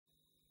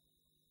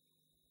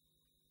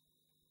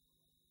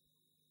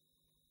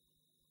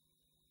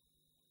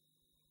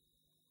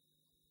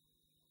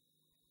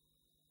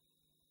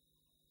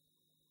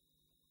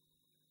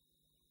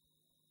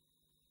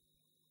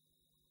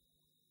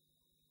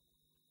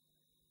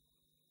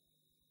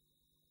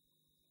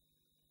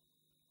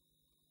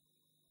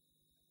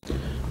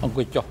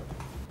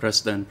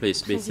President,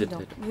 please be Président,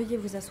 seated. veuillez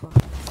vous asseoir.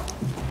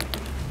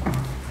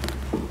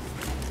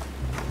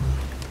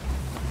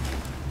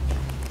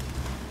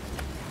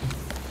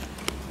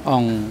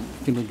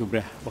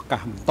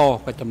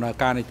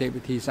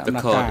 The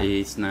court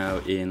is now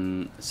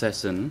in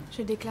session.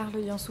 Je déclare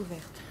l'audience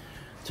ouverte.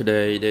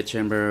 Today, the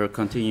chamber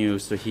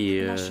continues to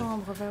hear La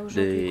Chambre va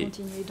aujourd'hui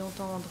continuer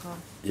d'entendre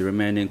the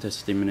remaining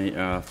testimony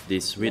of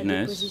this la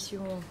witness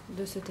déposition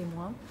de ce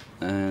témoin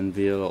and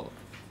will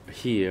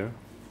hear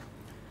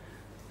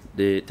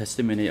the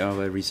testimony of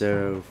a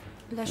reserve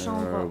La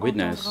Chambre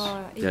witness,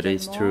 entendra that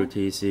is through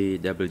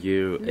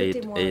TCW le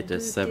témoin de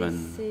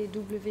 887.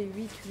 TCW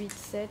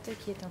 887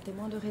 qui est un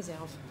témoin de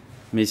réserve.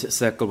 Ms.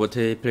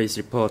 Sakobote, please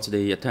report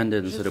the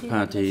attendance of the prie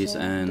parties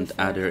l'adresseur de and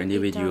faire other état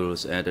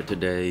individuals at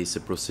today's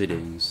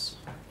proceedings.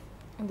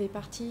 Des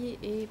parties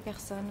et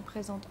personnes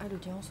présentes à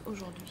l'audience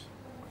aujourd'hui.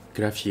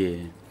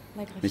 Gracias.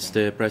 La greffière.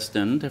 Mr.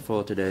 President,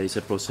 for today's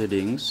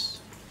proceedings,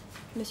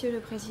 Monsieur le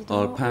Président,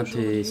 all parties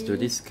aujourd'hui, to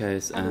this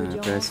case à are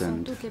l'audience,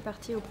 present. toutes les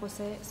parties au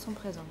procès sont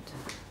présentes.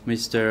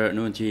 Mr.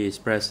 Nunji is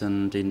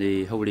present in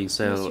the holding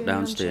cell Monsieur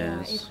downstairs.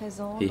 Nuncha est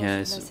présent He dans la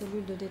has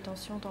cellule de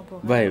détention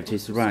temporaire. waived au his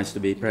sous-sol. rights to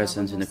be Il a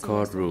present in the renoncé à son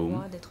courtroom.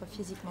 droit d'être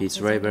physiquement His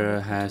présent dans le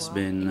waiver has comptoir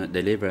been et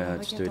delivered la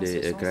to requête en ce the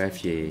sens a été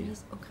greffier.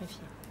 remise au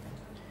greffier.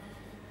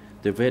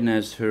 The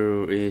witness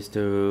who is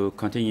to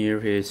continue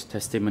his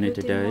testimony Le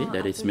today, témoin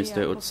that is appelé Mr.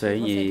 à Uth Seng,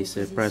 poursuivre is sa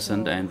déposition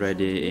present and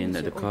ready aujourd'hui. in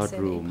Monsieur the Uth Seng est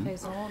courtroom.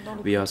 présent dans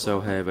le We also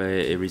comptoir. have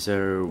a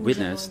reserve Nous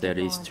witness, avons that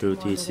également is un through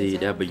témoin de réserve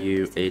de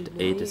TCW TCW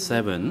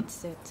 887.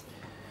 887.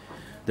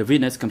 The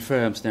witness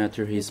confirms that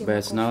to his Le témoin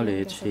best confirme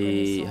knowledge, qu'à sa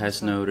he connaissance,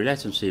 has no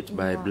relationship il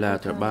by n'a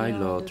blood or aucun by lien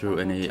law de through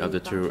any parenté of the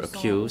par two du sang ou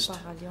accused. par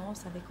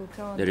alliance avec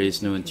aucun There des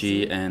is no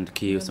G accusés, and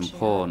Q Nunchia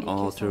Sampon, et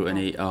or Q through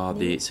any Sampon, of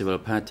ni the civil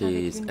avec parties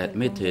l'une quelconque des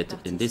admitted in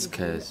parties this civiles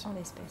case. en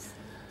espèces.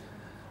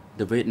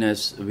 The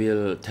witness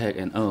will take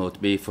an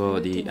oath before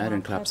Le the témoin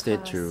Iron Club prêtera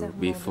statue serment devant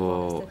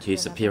before la statue his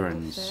à la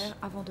appearance.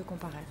 barre avant de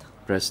comparaître.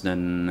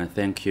 President,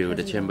 thank you. The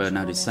Président, chamber je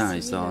now vous decides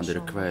remercie. on La the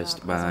Chambre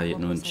request va à by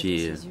présent rendre sa Nunchi.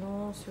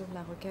 décision sur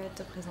la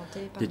requête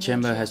présentée par The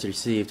chamber Nunchia. has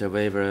received a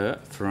waiver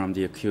from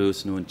the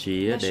accused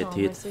Nunchi La Chambre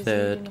dated a saisi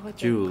 3rd une requête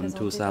June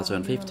présentée par 2015,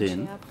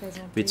 Nunchia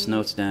présentée which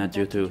notes en that due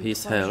date to du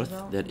his 3 health,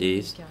 juin that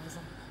is 2015.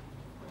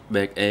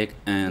 backache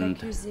and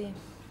L'accusé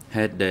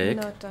headache,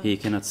 note he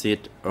cannot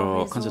sit en or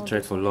raison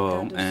concentrate de for son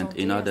long, état de and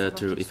santé, in à order savoir to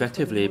qu'il souffre de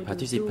effectively maux de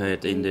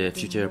participate dos in et the de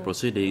future maux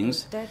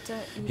proceedings, de tête,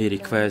 he il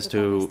requests ne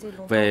peut pas to rester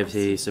longtemps waive assis,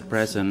 his ainsi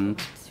presence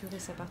assurer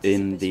sa in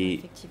participation the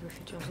effective aux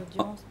futures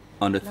audiences.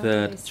 on the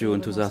 3rd L'intéressé June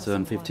renonce à son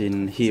droit 2015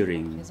 d'être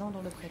hearing. présent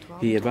dans le prétoire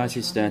He le 3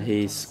 advises juin that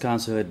his 2015.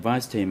 counsel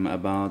advised him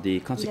about the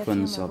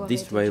consequence of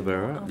this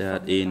waiver,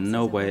 that in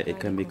no way it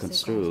can be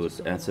construed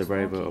as a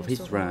waiver of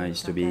his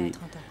rights to be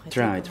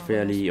tried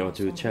fairly or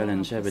to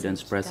challenge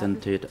evidence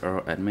presented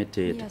or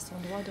admitted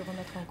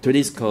to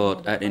this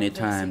court at any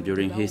time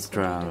during his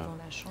trial.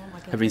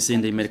 Having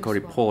seen the medical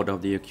report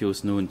of the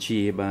accused Noon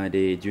Chi by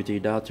the duty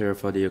doctor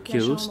for the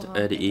accused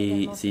at the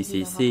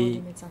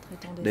ECCC,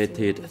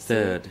 dated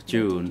 3rd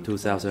June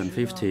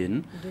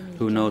 2015,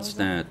 who notes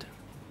that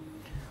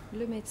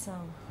Le médecin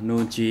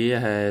Noon Chi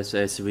has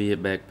a severe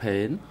back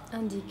pain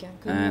indique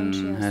que and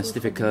Nunchia has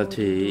souffre de maux de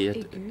difficulty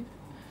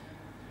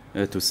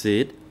dos aigus to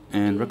sit,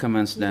 and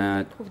recommends qu'il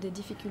that éprouve des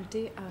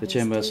difficultés à the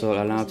chamber rester shall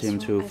en allow him position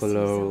to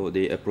follow assise.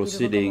 the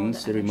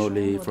proceedings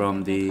remotely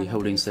from the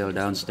holding cell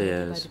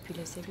downstairs.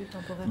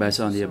 Based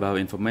on the above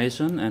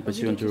information and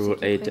pursuant to Rule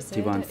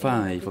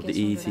 81.5 of the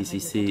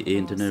ECCC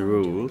internal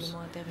rules,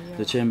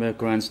 the chamber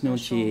grants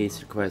Nunchi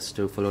his request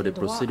to follow the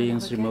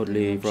proceedings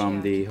remotely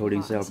from the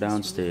holding cell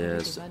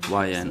downstairs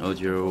via an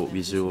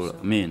audio-visual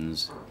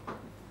means.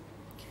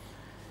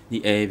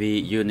 The AV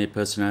unit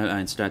personnel are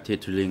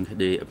instructed to link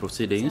the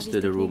proceedings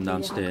to the room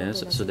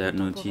downstairs so that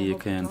Nunchi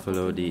can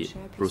follow the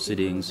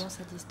proceedings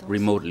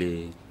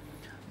remotely.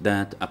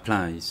 That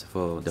applies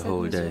for the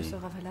whole day.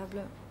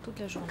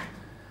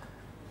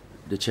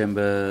 The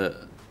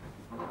chamber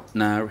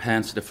now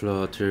hands the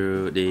floor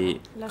to the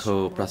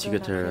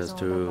co-prosecutors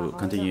to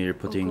continue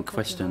putting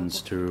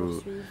questions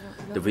to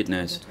the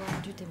witness.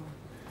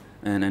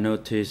 And I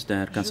noticed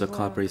that Counsel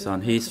Carper is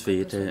on his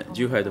feet.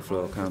 You have the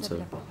floor,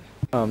 Counsel.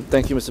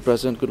 Thank you, Mr.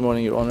 President. Good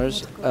morning, Your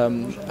Honors.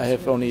 I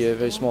have only a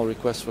very small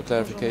request for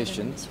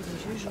clarification.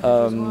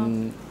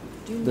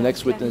 The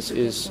next witness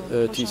is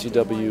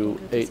TCW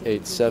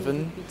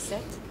 887.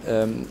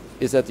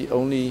 Is that the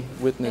only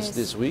witness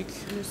this week?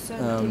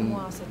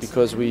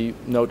 Because we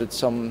noted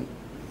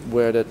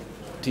somewhere that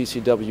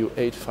TCW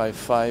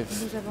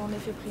 855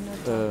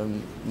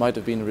 might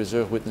have been a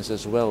reserve witness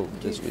as well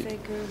this week.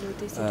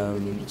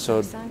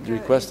 So the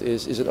request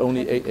is it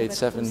only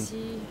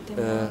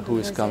 887 who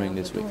is coming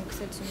this week?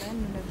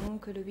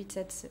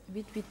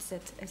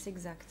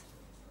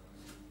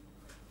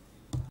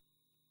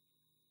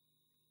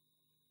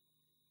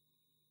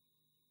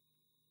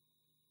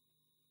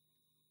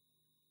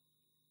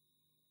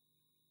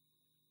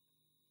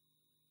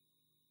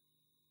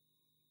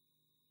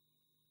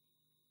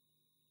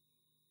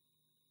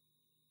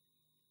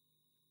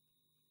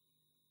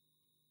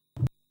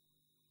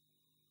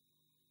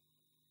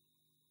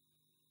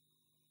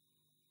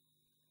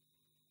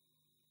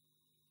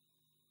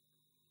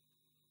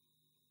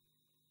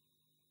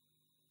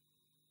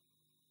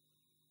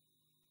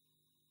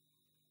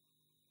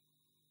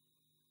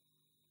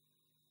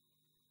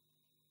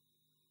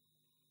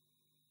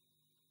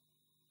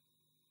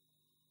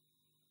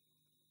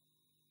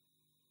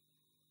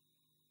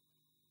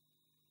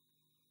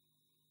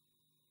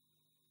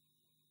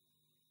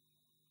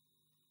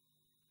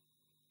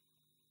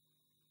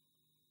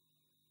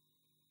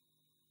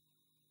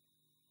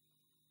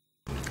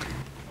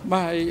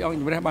 The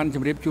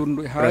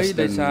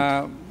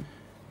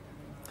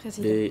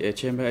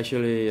chamber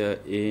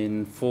actually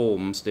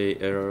informs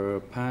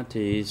the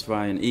parties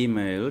via an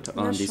email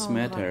on this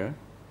matter.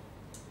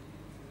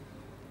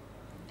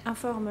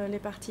 Informe les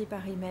parties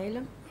par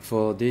email.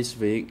 For this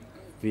week,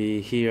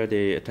 we hear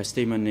the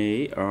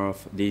testimony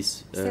of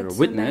this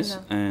witness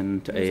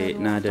and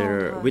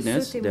another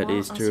witness, that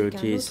is through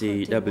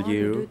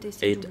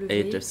TCW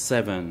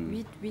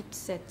 887.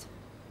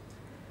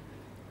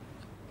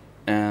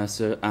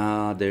 As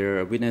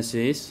other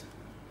witnesses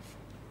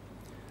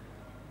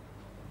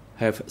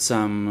have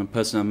some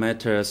personal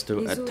matters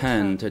to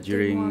attend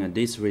during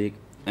this week,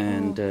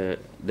 and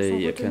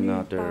they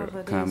cannot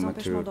come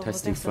to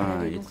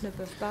testify.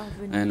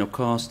 And of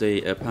course,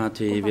 the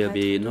party will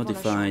be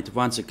notified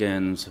once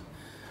again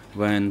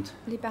when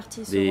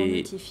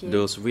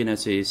those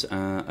witnesses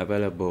are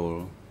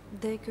available.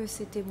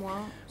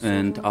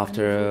 And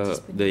after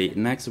the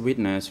next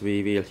witness,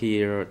 we will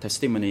hear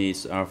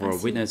testimonies of our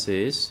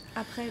witnesses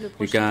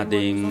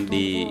regarding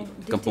the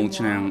Kampong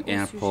Chhnang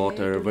Airport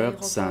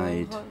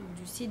website.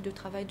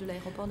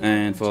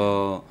 And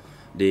for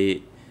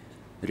the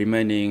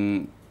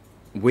remaining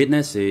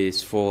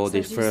witnesses for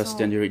the first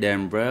January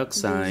Dam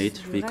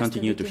website, we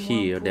continue to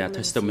hear their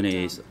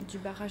testimonies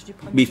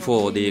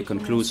before the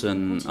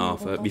conclusion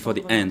of, before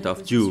the end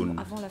of June.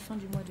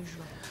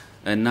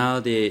 And now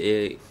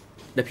the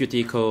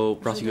Deputy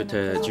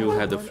Co-Prosecutor, you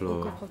have the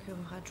floor.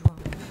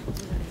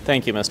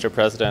 Thank you, Mr.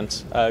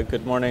 President.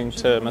 Good morning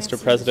to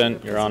Mr.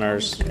 President, Your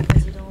Honors,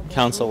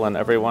 Counsel, and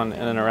everyone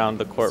in and around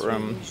the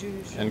courtroom.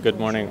 And good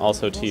morning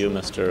also to you,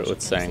 Mr.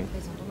 Uth Seng.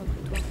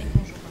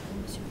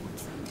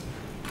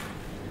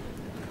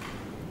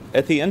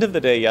 At the end of the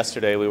day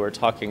yesterday, we were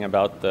talking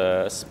about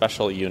the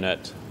special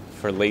unit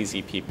for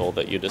lazy people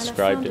that you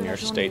described in your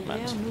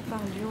statement.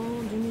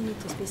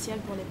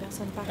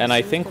 And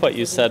I think what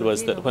you said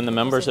was that when the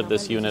members of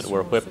this unit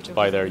were whipped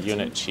by their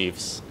unit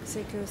chiefs,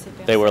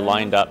 they were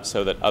lined up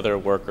so that other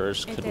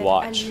workers could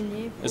watch.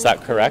 Is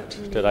that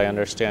correct? Did I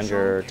understand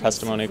your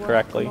testimony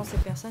correctly?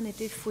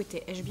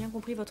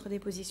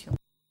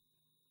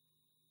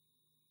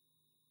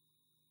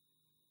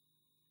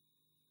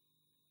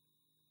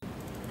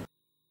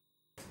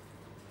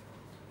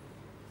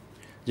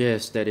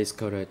 Yes, that is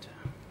correct.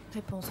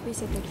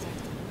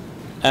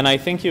 And I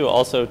think you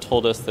also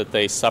told us that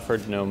they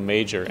suffered no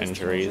major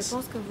injuries.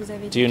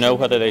 Do you know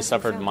whether they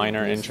suffered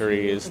minor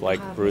injuries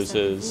like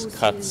bruises,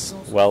 cuts,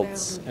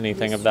 welts,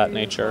 anything of that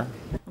nature?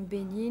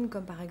 Bénignes,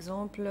 comme par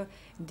exemple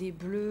des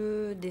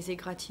bleus, des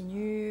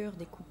égratignures,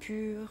 des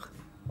coupures.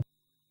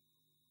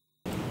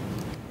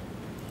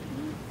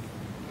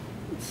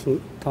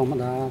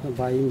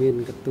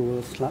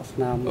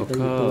 Of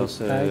course,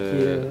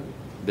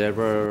 there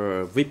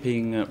were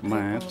whipping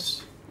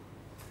marks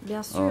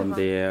on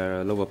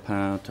their lower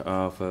part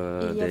of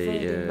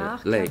the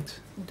leg.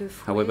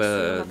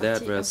 However,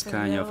 that was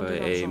kind of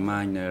a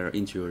minor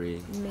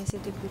injury.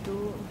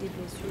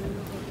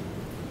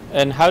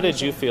 And how did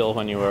you feel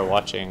when you were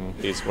watching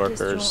these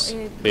workers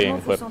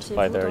being whipped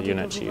by their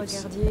unit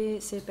chiefs?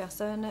 We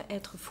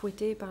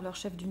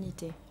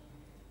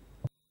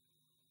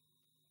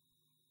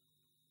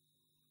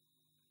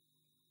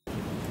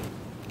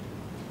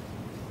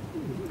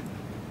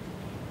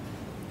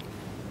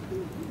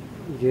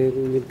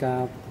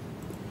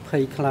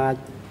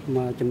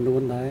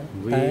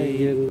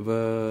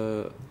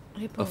were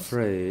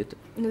afraid.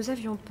 Nous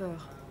avions peur.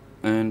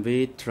 And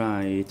we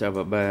tried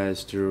our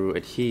best to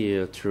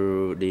adhere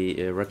to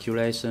the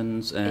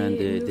regulations and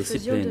the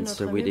disciplines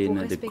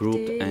within the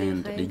group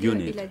and the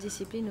unit.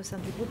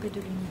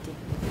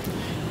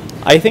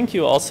 I think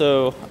you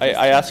also,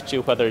 I asked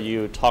you whether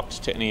you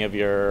talked to any of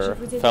your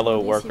fellow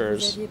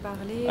workers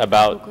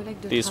about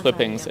these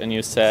whippings, and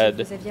you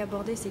said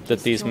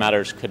that these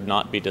matters could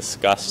not be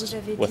discussed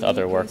with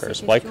other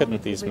workers. Why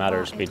couldn't these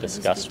matters be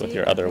discussed with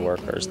your other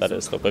workers, that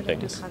is, the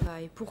whippings?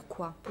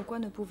 Pourquoi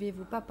ne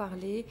pouviez-vous pas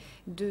parler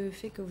du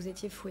fait que vous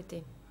étiez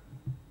fouetté,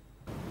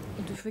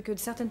 du fait que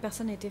certaines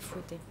personnes étaient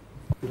fouettées?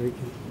 We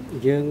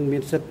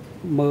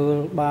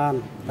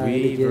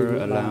were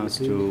allowed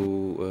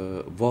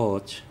to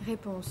watch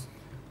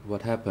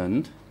what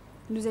happened.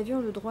 Nous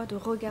avions le droit de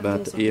regarder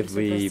But ce qui if se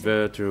we passait.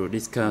 were to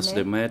discuss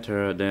the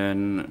matter,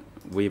 then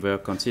we were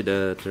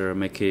considered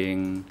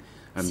making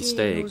a Si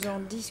mistake. nous en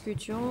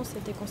discutions,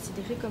 c'était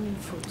considéré comme une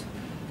faute.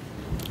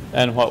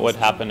 And what would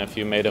happen if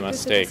you made a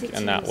mistake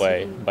in that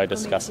way by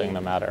discussing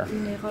the matter?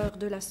 Une erreur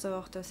de la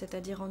sorte,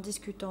 c'est-à-dire en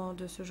discutant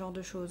de ce genre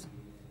de choses.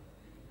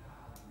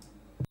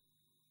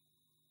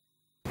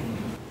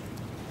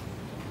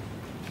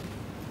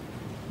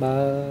 If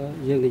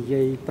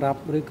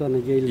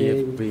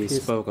we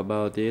spoke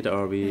about it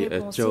or we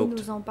Réponse, si joked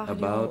nous en parlions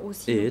about ou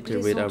si it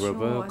nous with our plaisantions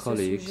work à ce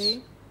colleagues, sujet,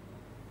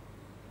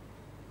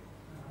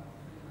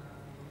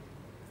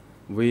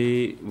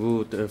 we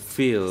would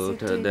feel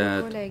c'était nos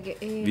that collègues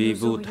et we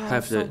nous would aurions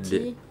have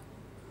senti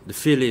the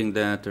feeling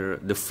that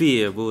the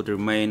fear would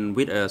remain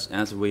with us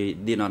as we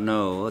did not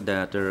know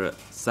that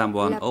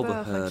someone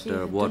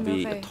overheard what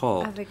we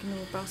talked.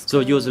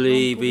 So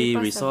usually we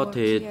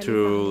resorted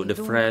to the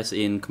phrase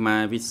in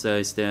Khmer which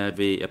says that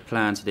we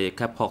plant the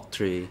kapok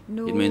tree.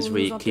 It means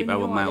we keep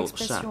our mouth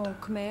shut.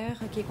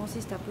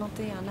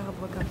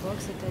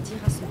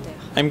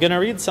 I'm going to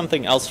read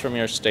something else from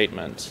your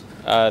statement.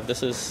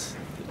 This is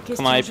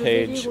Khmer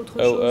page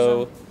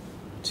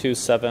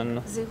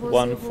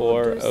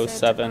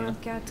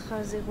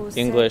 00271407,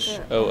 English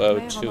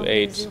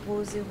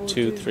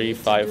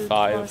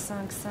 00282355,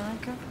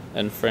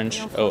 and French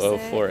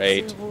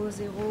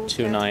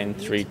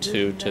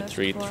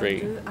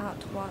 00482932-33.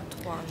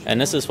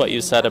 And this is what you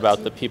said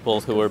about the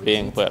people who were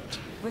being whipped.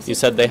 You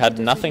said they had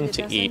nothing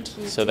to eat,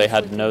 so they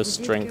had no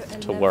strength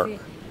to work.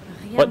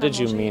 What did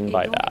you mean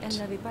by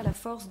that?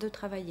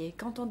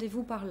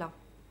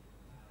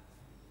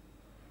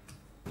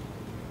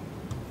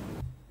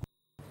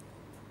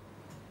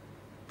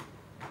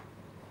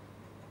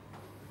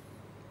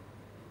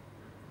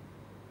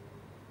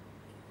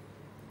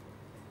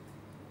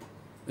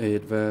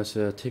 It was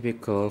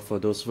typical for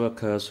those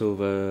workers who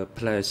were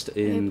placed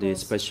in the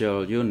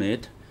special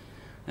unit,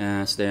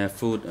 as their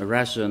food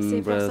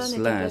ration was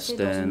less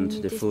than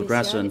the food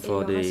ration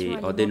for the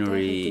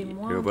ordinary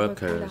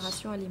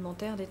workers.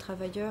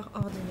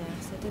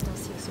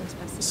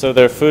 So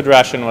their food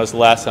ration was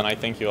less, and I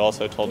think you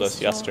also told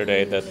us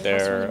yesterday that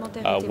their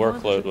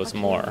workload was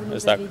more.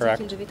 Is that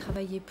correct?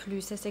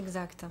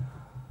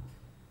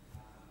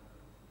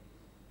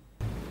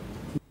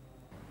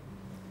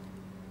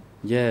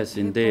 Yes,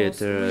 indeed,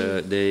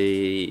 their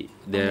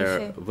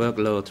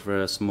workload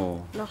was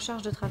small.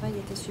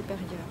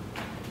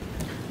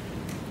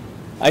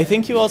 I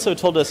think you also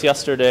told us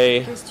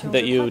yesterday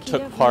that you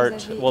took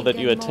part, well, that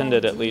you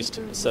attended at least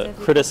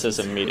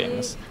criticism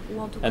meetings,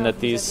 and that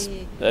this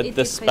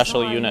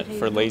special unit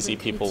for lazy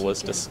people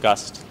was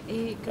discussed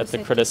at the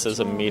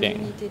criticism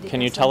meeting. Can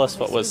you tell us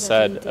what was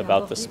said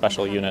about the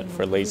special unit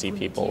for lazy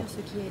people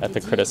at the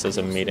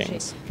criticism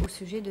meetings?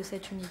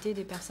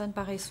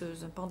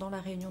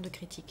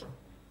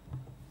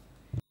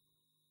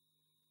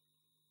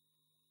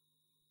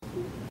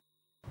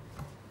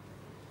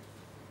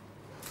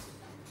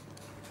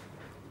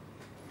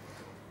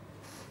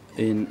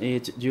 In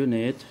each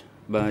unit,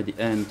 by the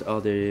end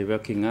of the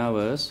working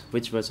hours,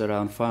 which was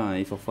around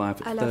 5 or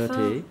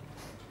 5:30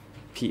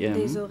 p.m.,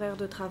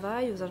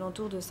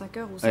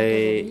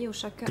 a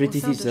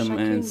criticism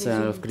and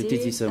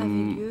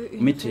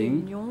self-criticism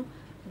meeting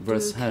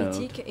was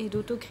held.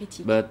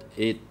 But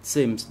it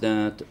seems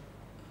that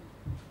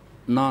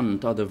none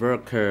of the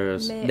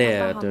workers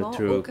dared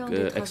to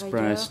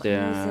express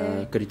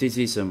their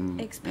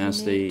criticism,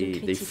 as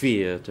they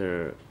feared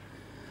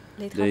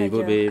they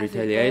would be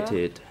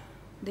retaliated.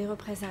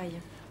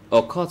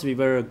 Of course, we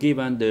were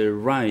given the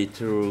right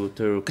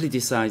to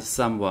criticize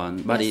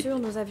someone, but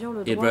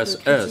it was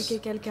us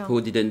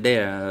who didn't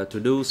dare to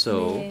do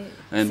so.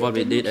 And what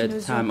we did at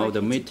the time of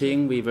the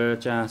meeting, we were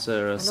just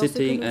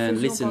sitting and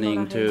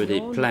listening to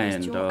the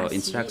plan or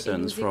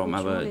instructions from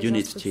our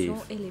unit chief.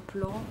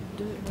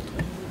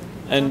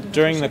 And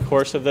during the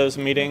course of those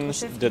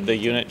meetings, did the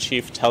unit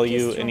chief tell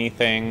you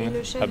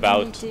anything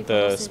about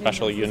the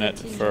special unit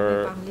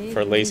for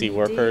lazy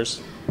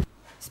workers?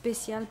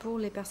 Spécial pour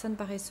les personnes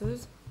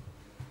paresseuses.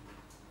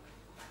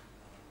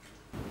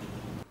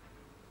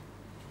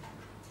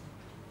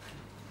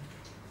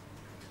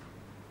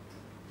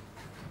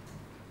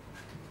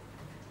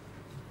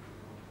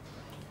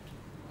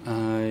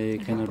 I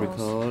cannot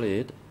recall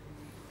it.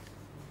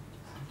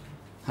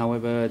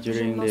 However,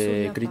 during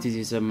the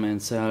criticism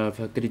and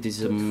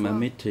self-criticism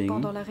meeting,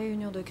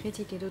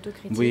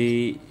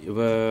 we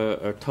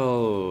were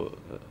told,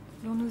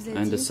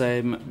 and the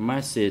same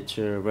message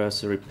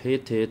was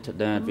repeated,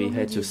 that we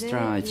had to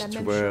strive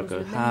to work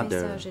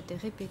harder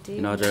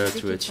in order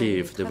to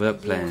achieve the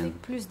work plan.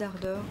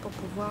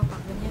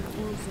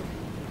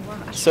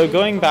 So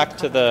going back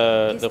to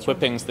the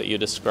whippings that you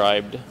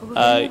described,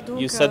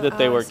 you said that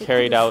they were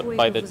carried out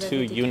by the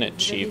two unit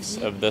chiefs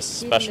of this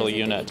special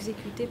unit,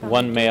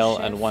 one male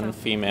and one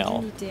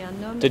female.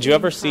 Did you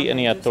ever see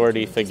any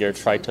authority figure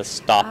try to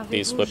stop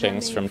these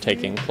whippings from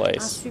taking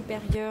place?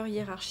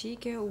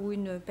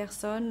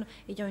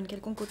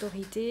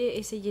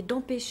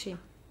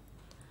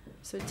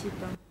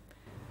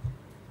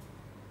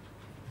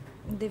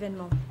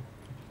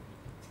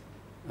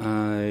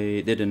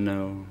 I didn't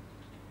know.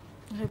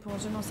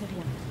 Réponse, je n'en sais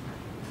rien.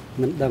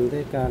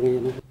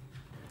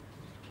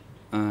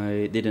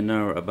 I didn't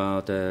know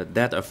about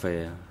that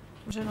affair.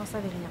 Je n'en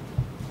savais rien.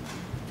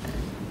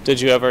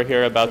 Did you ever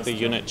hear about the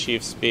unit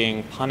chiefs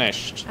being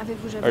punished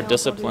or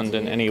disciplined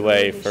in any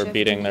way for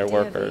beating their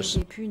workers?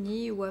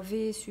 Punis ou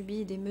avaient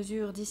subi des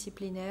mesures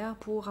disciplinaires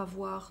pour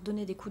avoir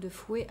donné des coups de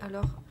fouet à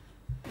leurs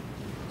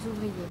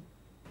ouvriers?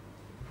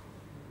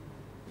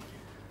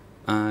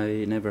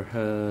 I never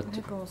heard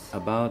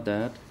about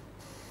that.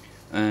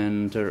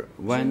 And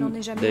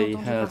when they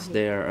held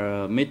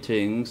their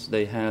meetings,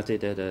 they held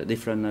it at a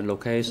different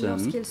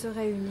location.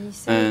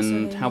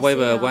 And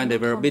however, when they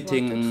were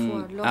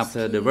beating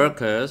after the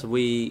workers,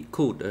 we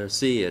could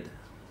see it.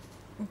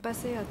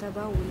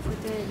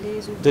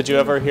 Did you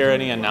ever hear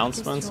any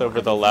announcements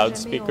over the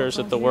loudspeakers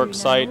at the work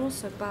site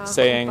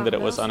saying that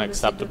it was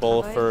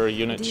unacceptable for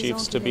unit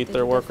chiefs to beat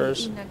their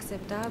workers?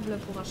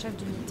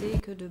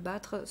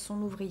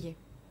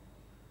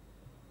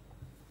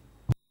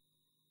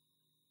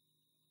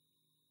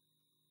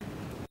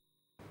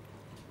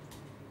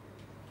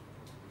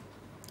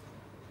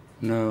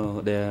 No,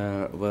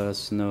 there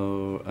was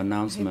no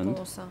announcement.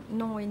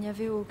 Non, il n'y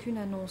avait aucune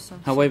annonce.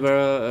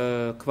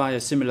 However, quite a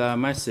similar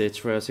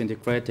message was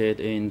integrated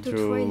into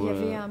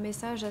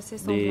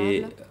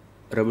the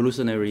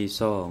revolutionary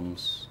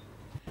songs.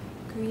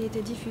 Qui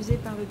était diffusé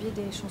par le biais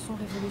des chansons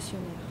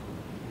révolutionnaires.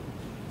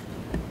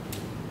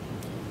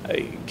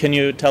 Can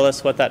you tell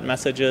us what that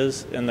message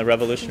is in the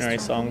revolutionary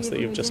songs that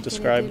you've just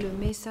described? Le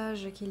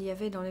message qu'il y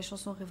avait dans les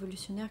chansons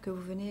révolutionnaires que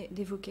vous venez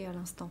d'évoquer à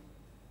l'instant.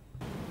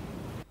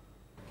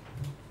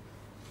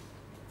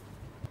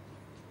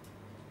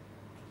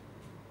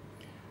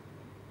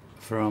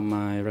 From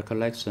my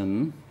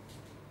recollection,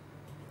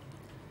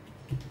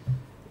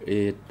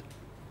 it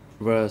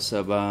was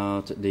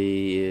about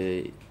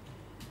the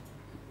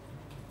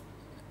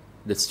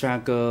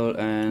struggle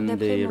and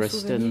the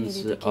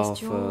resistance of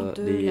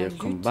the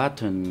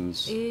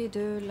combatants at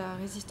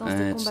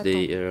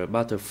the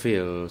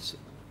battlefields.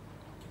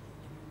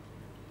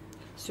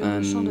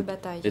 And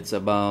it's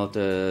about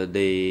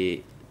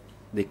the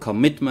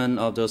commitment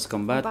of those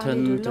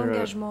combatants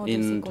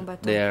in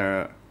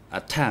their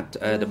attack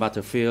at the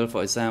battlefield,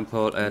 for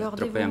example, at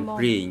Tropiang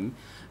Green,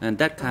 and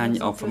that kind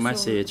of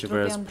message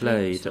was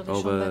played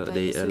over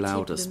the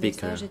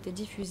loudspeaker.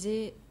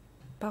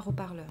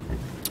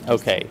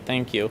 Okay,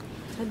 thank you.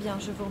 Très bien,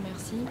 je vous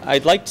remercie.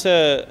 I'd like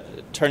to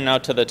turn now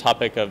to the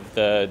topic of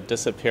the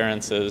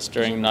disappearances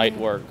during night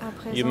work.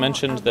 You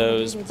mentioned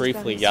those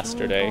briefly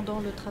yesterday,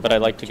 but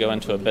I'd like to go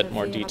into a bit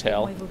more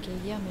detail.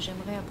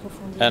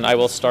 And I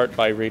will start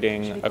by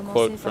reading a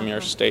quote from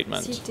your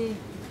statement.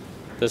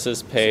 This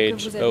is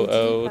page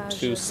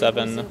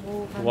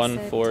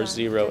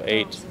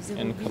 00271408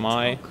 in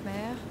Khmer.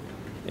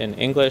 In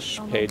English,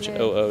 page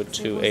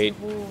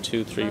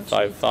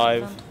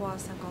 00282355.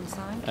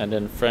 And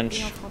in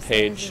French,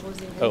 page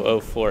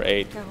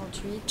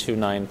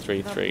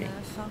 00482933.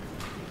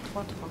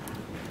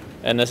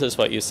 And this is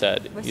what you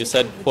said. You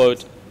said,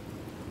 quote,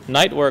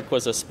 "Night work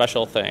was a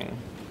special thing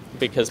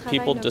because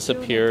people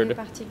disappeared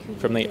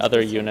from the other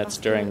units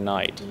during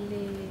night.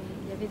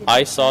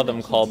 I saw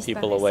them call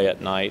people away at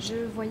night.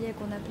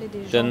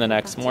 Then the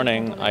next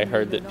morning, I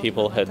heard that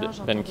people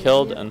had been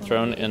killed and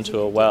thrown into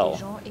a well.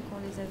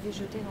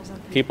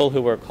 People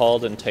who were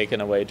called and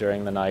taken away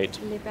during the night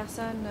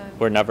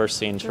were never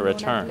seen to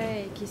return.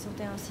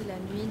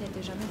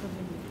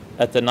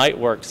 At the night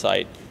work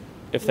site,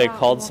 if they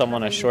called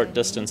someone a short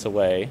distance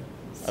away,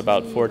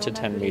 about 4 to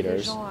 10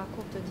 meters,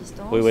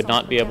 we would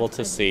not be able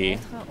to see,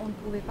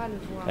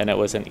 and it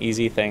was an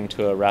easy thing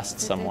to arrest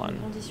someone.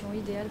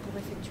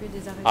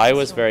 I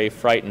was very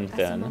frightened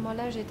then.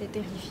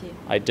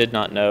 I did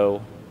not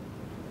know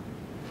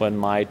when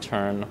my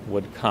turn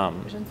would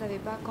come,"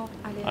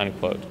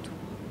 unquote.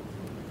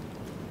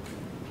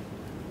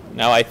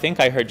 Now, I think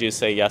I heard you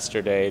say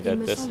yesterday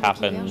that this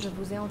happened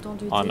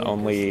on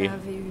only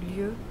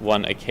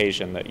one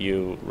occasion that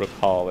you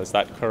recall. Is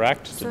that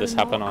correct? Did this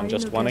happen on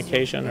just one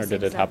occasion, or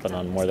did it happen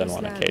on more than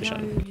one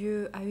occasion?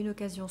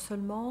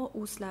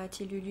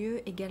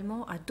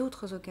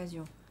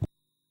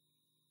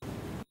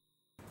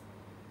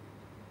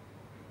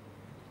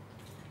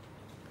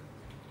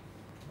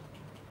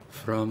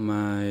 From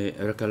my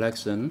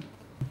recollection,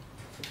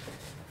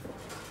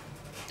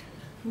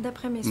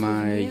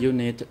 my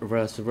unit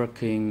was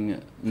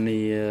working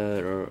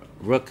near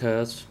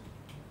workers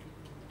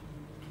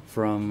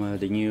from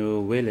the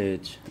new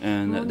village,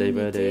 and they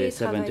were the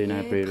 17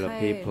 April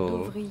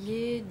people,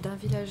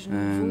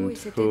 and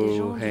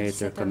who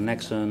had a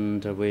connection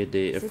with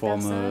the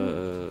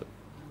former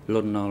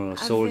London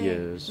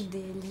soldiers.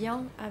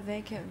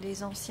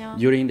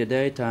 During the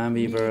daytime,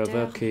 we were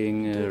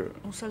working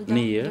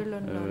near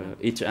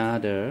each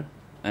other.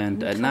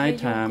 And at night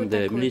time,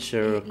 the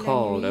militia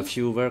called a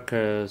few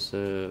workers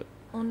to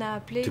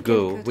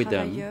go with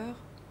them.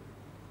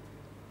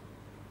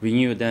 We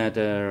knew that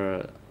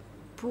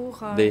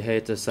they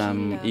had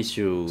some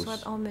issues,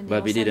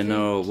 but we didn't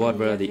know what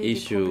were the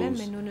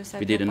issues.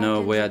 We didn't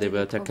know where they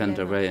were taken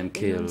away and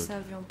killed.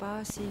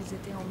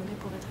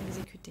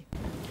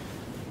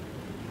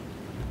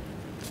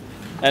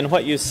 And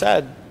what you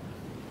said,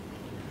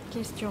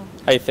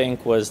 I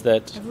think, was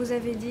that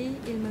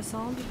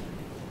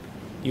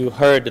you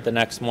heard the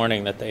next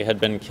morning that they had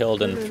been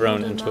killed and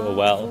thrown into a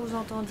well.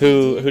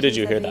 Who did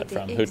you hear that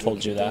from? Who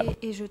told you that?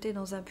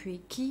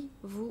 Qui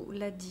vous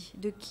l'a dit?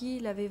 De qui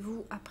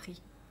l'avez-vous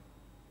appris?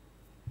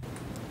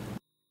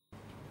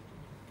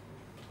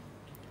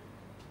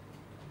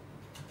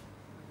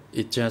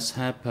 It just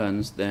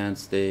happens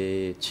that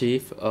the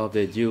chief of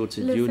the youth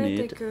Le fait unit,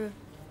 est que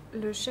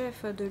le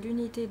chef de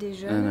l'unité des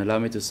and jeunes, allow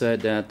me to say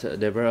that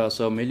there were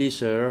also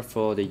militia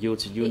for the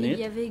youth et il y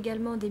unit. avait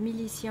également des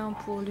miliciens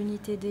pour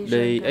l'unité des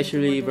They jeunes,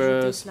 actually permettez-moi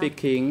were d'ajouter cela.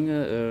 speaking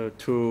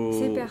Ces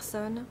to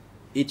personnes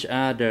each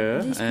other,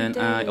 and discutaient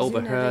I les unes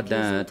overheard avec les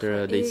that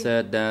autres, they et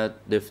said that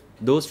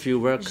those few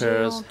j'ai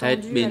workers had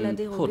entendu à la been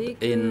dérobée put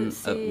que in a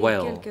ces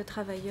well. quelques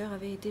travailleurs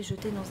avaient été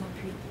jetés dans un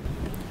puits.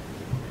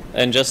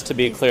 And just to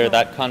be clear,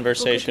 that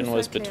conversation Pour que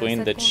was tout soit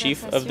between clair, the cette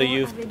chief of the conversation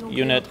youth avait donc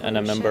unit entre and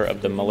a le member chef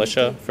of the de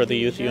militia l'unité for the des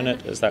youth jeunes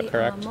unit. Is that et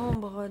correct? un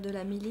membre de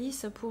la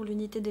milice pour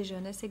l'unité des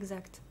jeunes, est-ce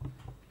exact?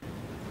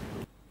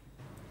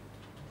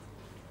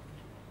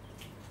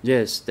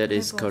 Yes, that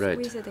is Réponse,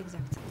 correct. oui, c'est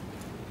exact.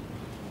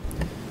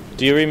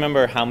 Do you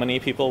remember how many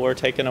people were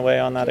taken away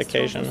on that Question,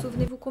 occasion? vous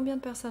souvenez-vous combien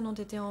de personnes ont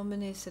été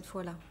emmenées cette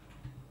fois-là?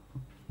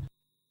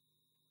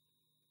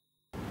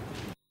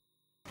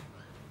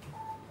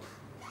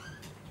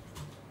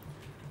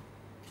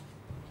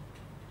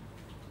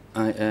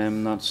 I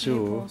am not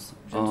sure Réponse.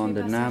 Je ne on suis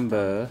the pas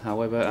number. certain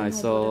However, du I nombre de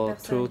saw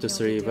personnes 2 to qui ont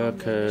 3 été emmenées.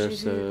 workers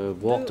J'ai vu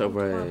walked 2 ou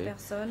 3 away,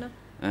 personnes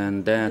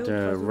and that deux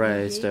ou trois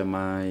raised ouvriers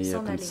my s'en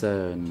aller.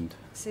 concern.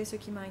 C'est ce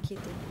qui m'a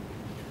inquiété.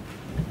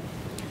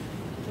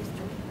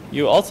 Question.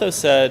 You also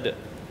said,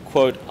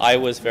 quote, I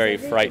was very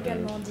Vous avez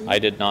frightened. également dit, I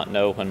did not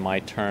know when my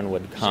turn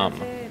would come.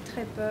 J'avais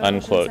très peur,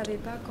 Unquote. je ne savais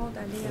pas quand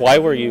allait Why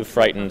arriver were mon you tour.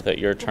 frightened that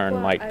your turn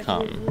Pourquoi might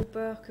come? aviez-vous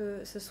peur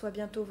que ce soit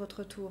bientôt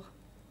votre tour?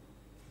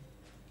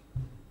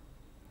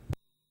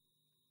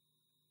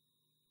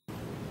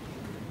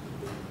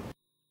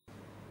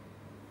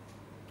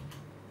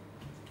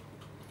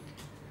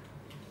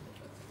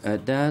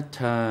 At that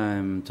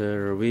time,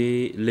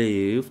 we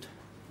lived,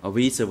 or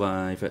we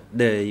survived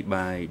day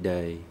by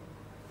day.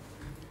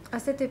 À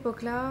cette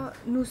époque-là,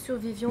 nous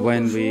survivions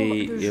When au jour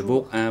we le jour.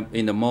 woke up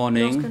in the Lorsque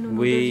morning, nous nous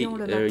we levions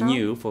le matin,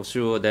 knew for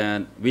sure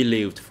that we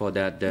lived for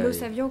that Nous day.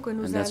 savions que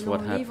nous, And that's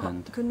what allions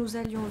happened.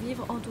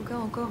 vivre en tout cas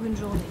encore une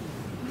journée.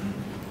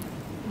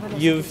 Voilà ce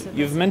qui You've se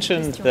you've passe.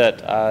 mentioned Question.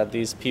 that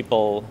these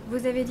people,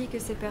 Vous avez dit que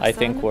ces I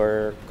think, personnes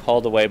were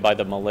called away by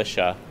the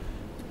militia.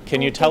 Can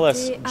you ont tell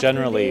us été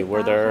generally, appelées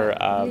were par there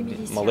les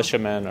miliciens.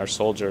 militiamen or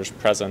soldiers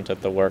present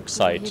at the work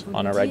site Pourriez-vous on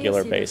a nous dire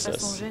regular si de façon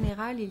basis?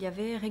 générale, il y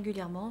avait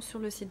régulièrement sur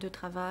le site de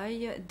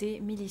travail des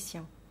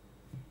miliciens?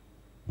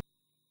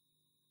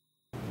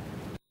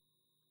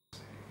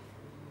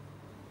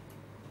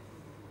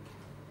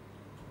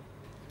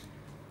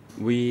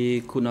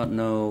 We could not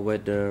know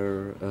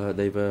whether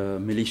they were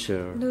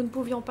militia, Nous ne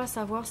pouvions pas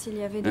savoir s'il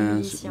y avait des and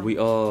miliciens. we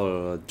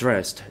all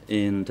dressed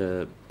in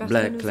the Parce que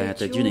nous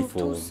black-clad étions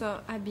uniform. tous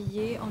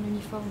habillés en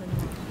uniforme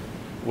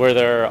noir. Were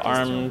there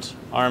Question.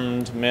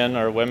 armed men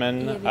or Y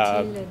women,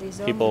 avait-il des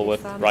hommes people et des with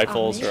femmes rifles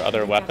armés, or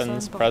other des weapons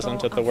personnes present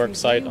portant at the un work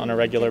fusil site on a ou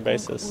regular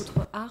quelconque basis?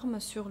 autre arme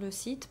sur le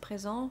site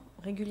présent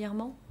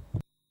régulièrement?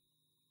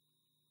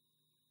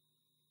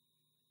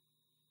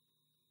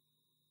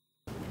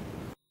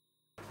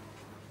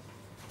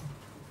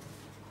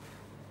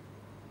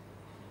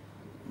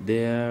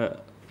 There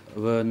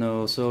were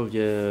no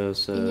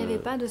soldiers Il n'y avait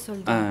pas de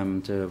soldats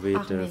armed with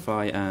armés.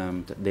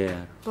 firearms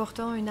there.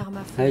 portant une arme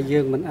à ហើយ feu.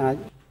 យើងមិនអាច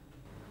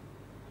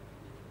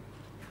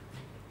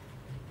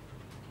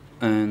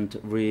And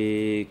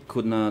we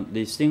could not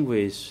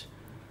distinguish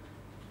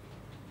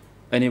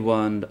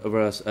anyone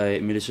was a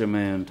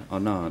militiaman or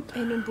not. Et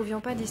nous ne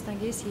pouvions pas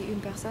distinguer si une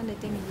personne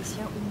était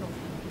milicien ou non.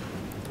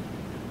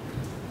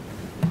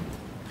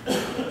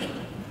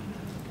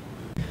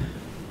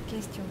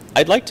 Question.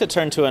 I'd like to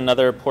turn to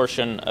another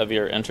portion of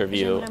your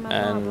interview, J'aimerais maintenant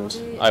and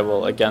aborder I will un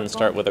autre again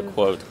start pan with a de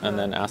quote votre and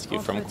then ask you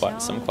entretien.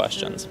 some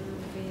questions. Je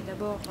vais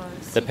d'abord,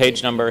 The citer page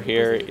puis number vous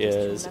here poser des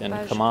questions. is La in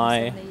page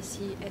Khmer, concernée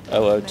ici est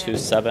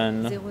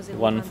 0027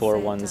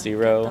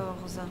 1410,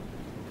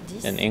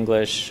 10, in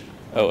English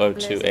en anglais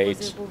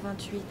 0028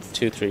 0028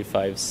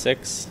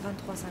 2356,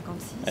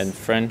 2356 and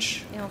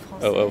French et en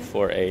français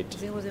 0048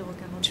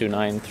 0048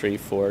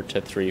 2934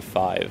 to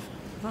 35.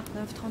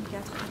 29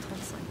 34 à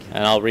 35.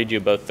 And I'll read you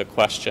both the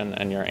question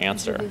and your Je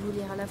answer. vais vous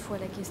lire à la fois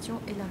la question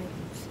et la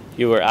réponse.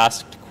 You were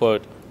asked,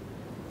 quote,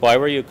 why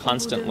were you On vous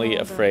constantly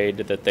demande, afraid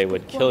that they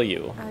would pourquoi kill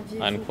you,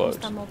 aviez-vous unquote.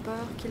 constamment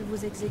peur qu'ils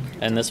vous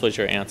exécutent? And this was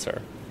your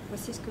answer.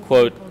 Voici ce que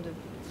quote, vous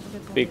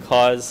répondez.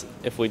 Because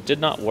if we did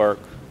not work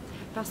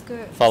Parce que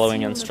following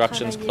si on ne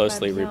instructions travaillait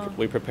closely, pas bien,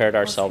 we prepared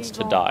ourselves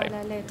to en suivant die. à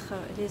la lettre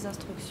les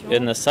instructions,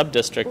 In the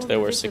sub-district, on there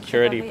were devait se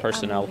security préparer à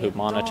personnel who mourir.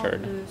 Dans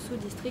monitored, le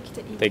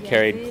sous-district, il They y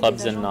carried avait clubs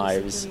des and agents de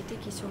knives, sécurité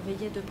qui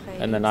surveillaient de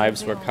près. and the Ils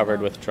knives avaient were en covered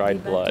main with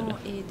dried des blood. bâtons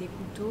et des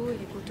couteaux, et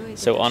les couteaux étaient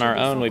So on tachés our de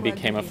own, sang we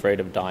became coagulé. afraid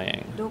of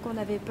dying. Donc on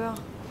avait peur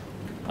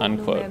pour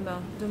Unquote.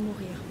 nous-mêmes de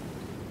mourir.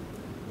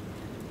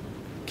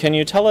 Can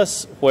you tell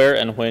us where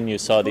and when you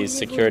saw these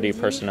Pourriez-vous security nous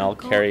dire personnel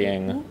quand et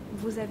carrying où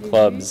vous avez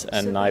clubs vu ce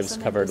and knives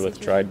personnel covered de with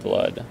dried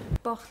sécurité blood?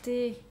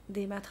 porter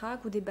des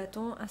matraques ou des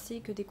bâtons ainsi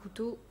que des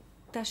couteaux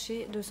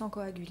tachés de sang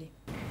coagulé?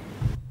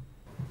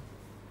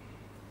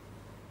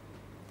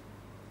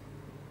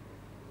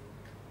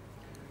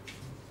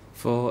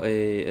 For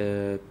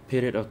a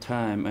period of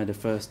time at the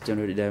first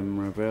General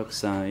Dam work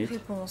site,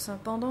 Réponse.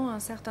 Pendant un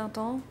certain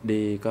temps,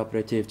 the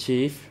cooperative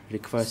chief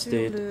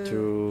requested sur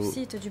le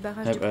site du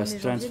barrage du 1er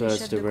janvier, les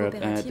chefs de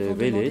coopérative ont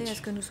demandé à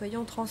ce que nous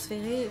soyons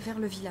transférés vers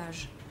le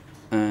village.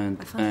 And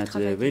at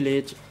the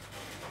village,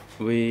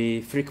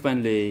 we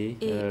frequently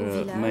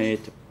met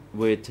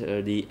with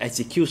the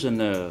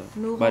executioner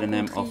by the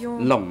name of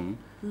Long,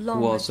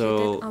 who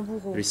also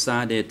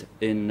resided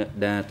in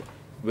that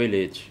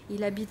village.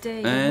 Il habitait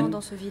également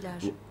dans ce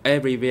village.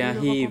 Everywhere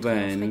he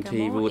went,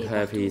 he would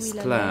have his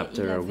club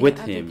with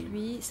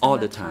him all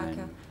the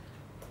time.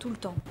 Tout le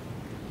temps.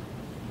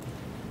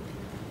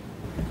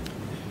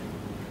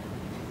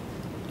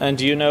 And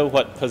do you know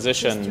what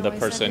position the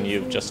person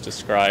you've just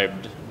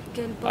described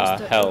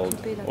held,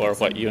 or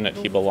what unit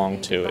he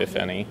belonged to, if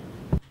any?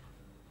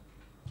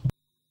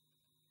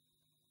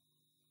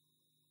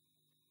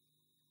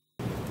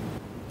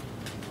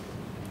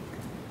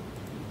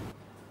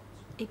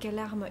 Et quelle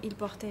arme il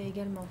portait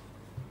également,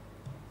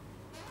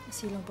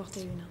 s'il en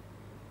portait une.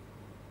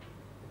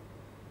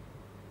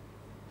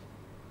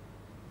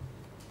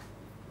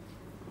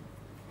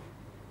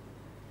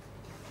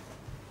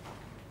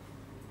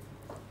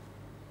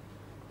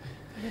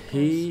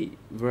 He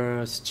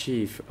was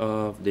chief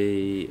of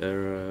the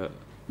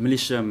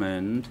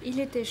militiamen Il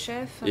était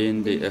chef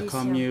in des the miliciens.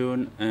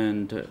 commune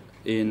and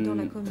Dans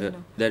la in commune.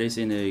 that is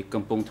in a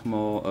Kampong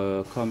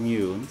Thmo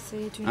commune.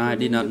 C'est une I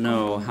did commune not de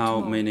know Kampong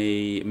how Thmo.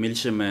 many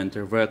militiamen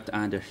worked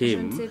under Je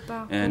ne him, sais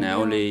pas and I combien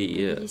only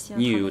de miliciens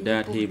knew travaillaient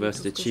that pour he lui. was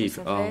Tout the ce que je chief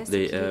savais, of c'est the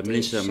qu'il était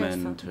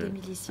militiamen, chef des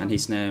miliciens. and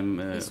his name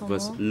Et son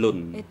was nom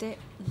Lun. était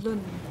Lun.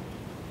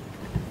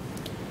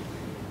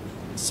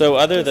 So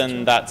other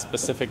than that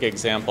specific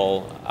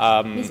example,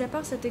 Mais à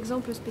part cet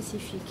exemple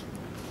spécifique,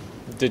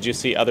 did you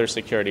see other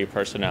security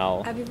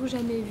personnel avez-vous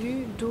jamais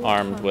vu d'autres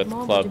armed with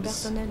membres clubs du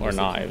personnel or de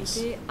knives?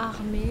 sécurité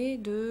armés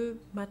de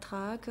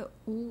matraques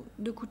ou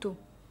de couteaux?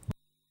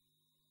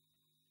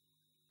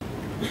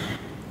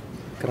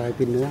 ក្រៅ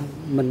ពីនេះ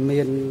มัน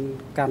មាន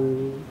កាន់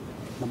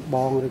ដំប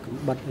ងឬកំ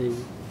បិតអី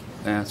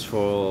As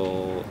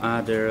for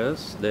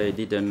others, they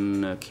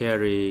didn't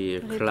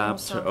carry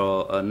clubs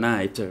or a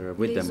knife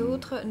with Les them.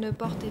 autres ne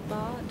portaient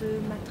pas de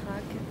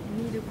matraques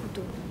ni de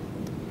couteaux.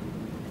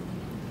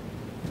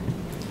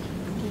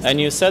 And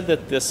you said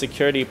that the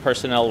security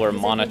personnel were Vous avez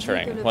dit que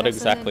monitoring. le What personnel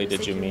exactly de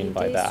did you mean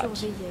by sécurité that?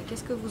 surveillait.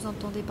 Qu'est-ce que vous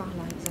entendez par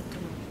là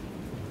exactement?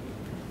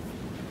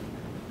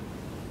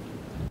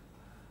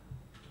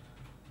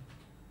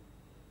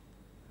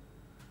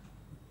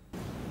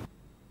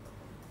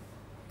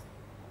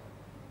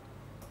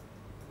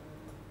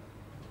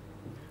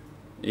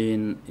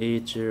 In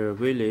each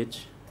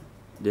village,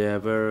 there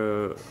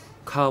were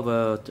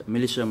covered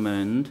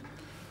militiamen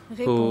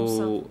Réponse.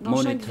 who Dans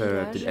chaque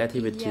monitored village, the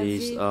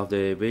activities il y avait of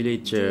the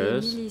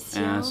villagers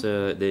miliciens as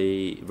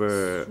they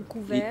were sous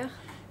couvert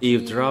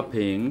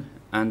eavesdropping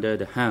under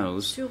the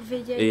house.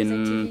 surveillaient les In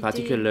activités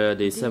particular, the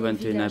des 17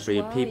 April villageois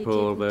et qui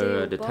people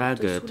were écoutaient the aux portes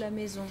target. sous la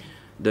maison.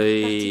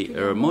 They Particulièrement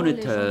les gens du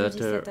monitored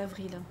 17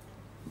 avril.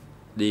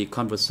 the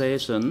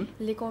conversation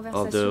Les of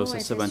conversations those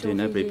étaient 17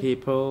 April surveillées.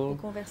 people, Les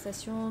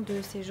conversations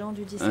de ces gens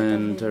du 17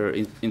 and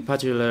avril. in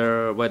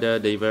particular whether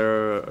they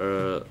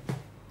were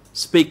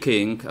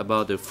speaking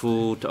about the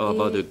food or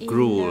about the Et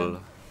gruel.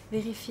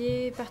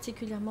 vérifier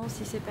particulièrement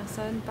si ces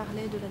personnes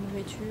parlaient de la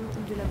nourriture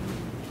ou de la bouffe.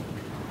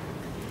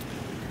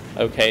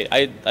 Okay,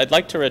 I'd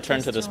like to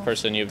return to this Question.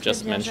 person you've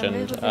just Très bien, j'aimerais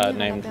mentioned, revenir à la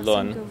named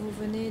personne Lun. que vous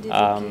venez d'évoquer,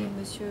 Um,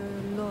 Monsieur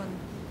Lon.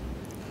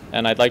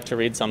 And I'd like to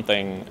read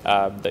something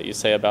that you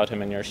say about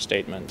him in your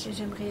statement. Et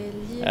j'aimerais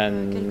lire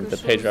And quelque the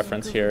chose page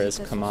reference que here vous is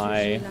dites à son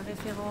Kamai sujet. La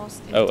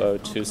référence est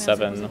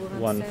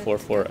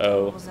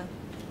 00271440,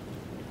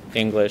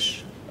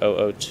 English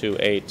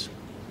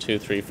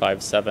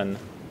 00282357,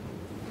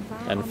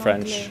 and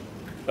French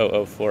Et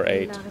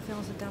 0048. la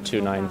référence est terminée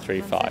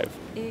 2935. par 27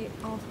 et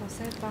en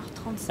français par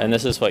 35. And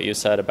this is what you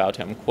said about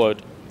him,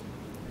 quote,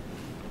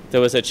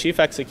 "There was a chief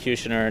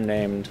executioner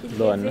named Il y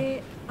Lun.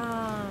 avait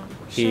un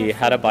He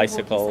chef had a de bureau qui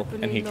bicycle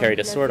s'appelait and he Lon. carried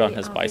a Il sword on avait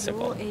his un vélo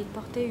bicycle." et il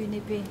portait une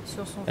épée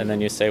sur son And then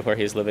vélo. you say where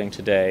he's living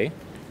today.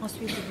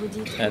 Ensuite, vous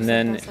dites où And sa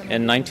then personne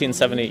in habite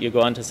 1970, aujourd'hui. you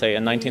go on to say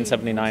in Et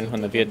 1979, vous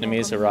when the dites également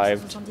Vietnamese qu'en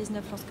arrived,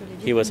 1979, lorsque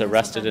les he was Vietnamiens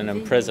arrested sont and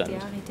arrivés, imprisoned. il a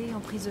été arrêté et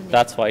emprisonné.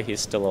 That's why he's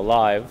still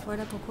alive.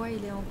 Voilà pourquoi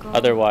il est encore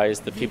Otherwise,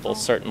 the people vivant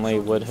certainly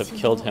would have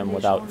aujourd'hui. killed Sinon, him les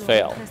without gens l'auraient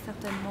fail. très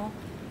certainement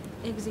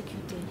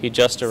exécuté. He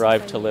just Sans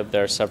arrived to faillir. live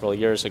there several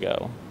years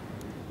ago.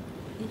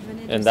 Il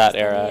venait de In that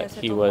s'installer era, à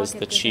cet he endroit was the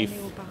quelques chief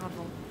années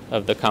auparavant.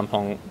 of the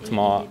Kampong Et il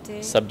Thma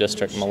était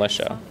sub-district le chef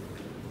militia.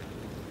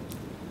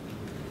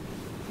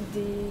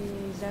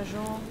 des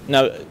agents.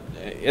 Now,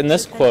 in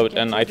this quote,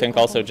 and I think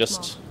also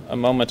just a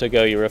moment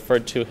ago, you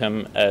referred to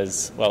him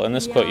as, well, in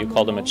this quote, you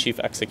called him a chief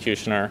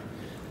executioner.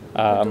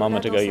 A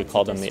moment ago, you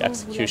called him the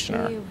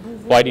executioner.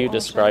 Why do you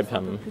describe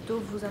him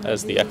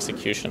as the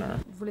executioner?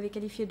 Vous l'avez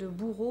qualifié de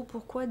bourreau.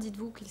 Pourquoi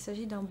dites-vous qu'il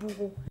s'agit d'un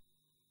bourreau?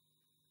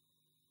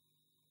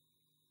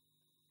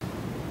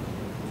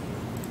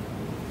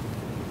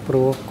 ព្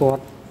រោះគា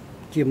ត់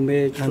ជាមេ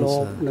ឆ្ល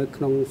បនៅ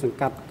ក្នុងសង្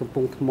កាត់កំព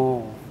ង់ថ្ម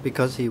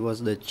Because he was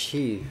the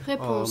chief of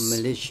Réponse.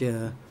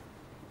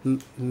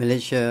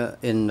 militia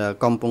in the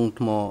Kampong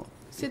Thmo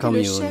C'était le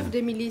commune. chef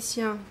des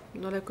miliciens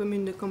dans la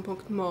commune de Kampong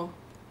Thmo.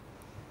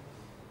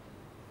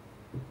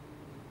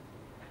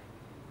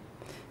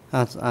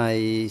 As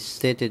I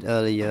stated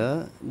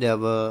earlier, there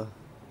were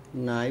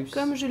knives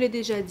Comme je l'ai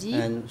déjà dit,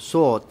 and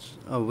swords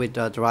with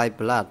dry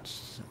blood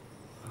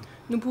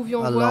nous pouvions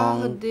voir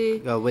along des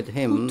with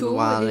him couteaux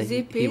while et des he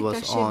épées was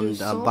tachées on de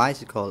the sang.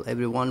 bicycle.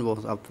 Everyone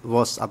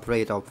was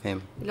afraid of him.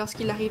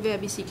 Lorsqu'il arrivait à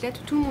bicyclette,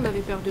 tout le monde avait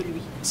peur de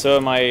lui. So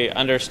am I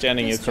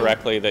understanding you Question.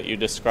 correctly that you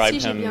describe Si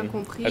j'ai bien him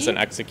compris, as an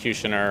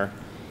executioner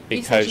Il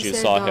because you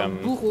s'agissait saw d'un him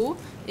bourreau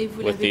et vous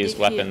with l'avez these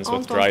décrit weapons en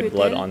with tant dried que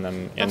blood tel on them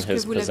in parce que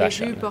his vous l'avez vu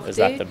possession? Is porter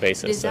that the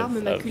basis des armes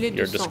maculées de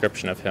your sang.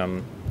 description of him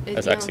Eh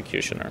as bien,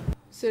 executioner?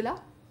 Cela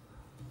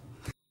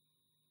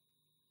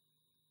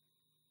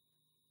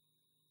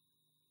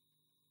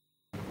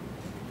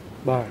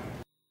បា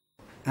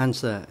ទ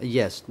Answer: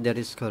 Yes, that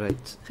is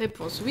correct.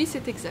 Réponse oui,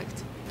 c'est exact.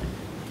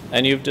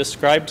 And you've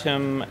described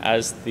him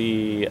as the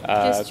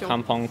Question.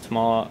 Kampong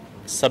Thmo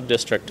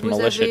subdistrict Vous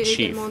militia avez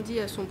chief. également dit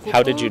à son propos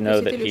How did you que know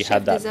c'était that le he chef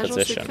had that des agents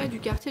position? secrets du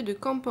quartier de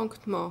Kampong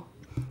Thmo.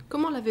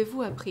 Comment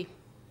l'avez-vous appris?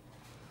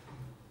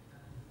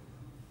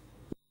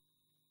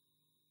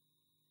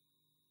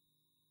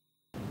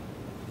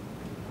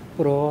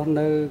ព្រោះ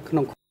នៅក្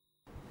នុង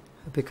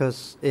Because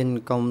in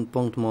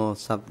Kampong Thmo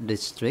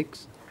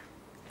sub-districts,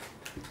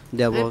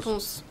 there was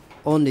Réponse.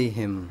 only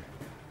him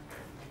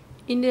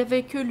Il n'y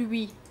avait que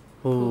lui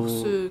pour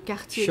who ce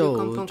quartier de showed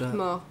Kampong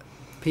Thmo.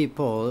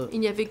 people Il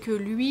n'y avait que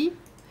lui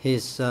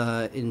his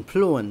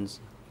influence,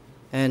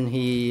 and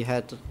he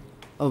had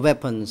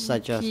weapons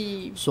such as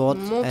qui swords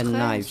and montrait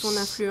knives. son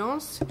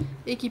influence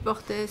et qui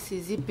portait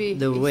ses épées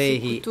The et way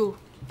ses he couteaux.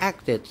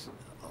 acted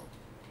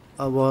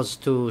was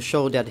to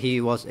show that he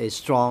was a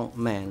strong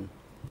man.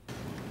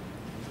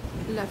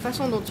 La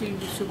façon dont il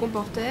se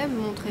comportait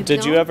montrait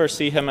Did you bien. ever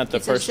see him at the Il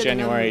 1st s'agissait d'un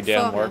January homme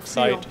dam fort et work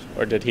influent. site,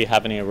 or did he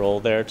have any role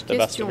there to the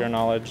best of Question. your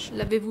knowledge?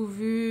 L'avez-vous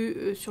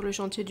vu sur le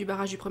chantier du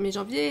barrage du 1er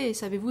janvier et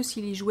savez-vous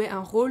s'il y jouait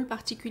un rôle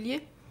particulier?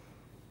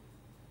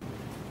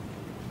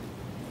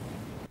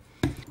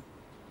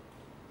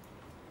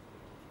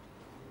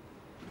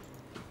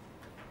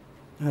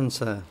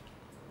 Answer: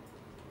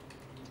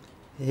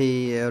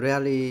 He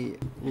rarely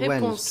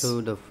went Réponse.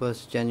 to the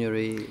 1st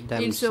January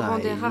dam Il se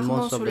rendait site. rarement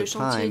Most of sur le the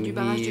chantier time du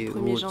barrage du he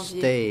 1er would janvier.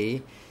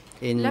 stay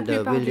in La the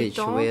plupart du village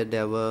temps, where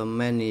there were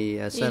many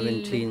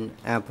 17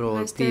 April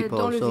restait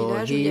dans people. le So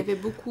village où il y he avait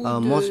beaucoup de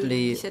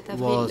mostly 17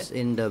 avril. was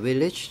in the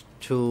village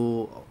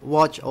to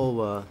watch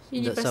over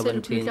Il y the passait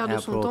le plus 17 clair de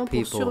son April temps pour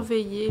people.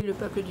 surveiller le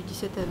peuple du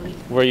 17 avril.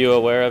 Were you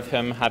aware of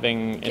him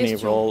having any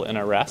Question. role in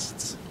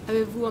arrests?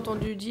 Avez-vous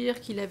entendu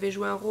dire qu'il avait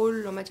joué un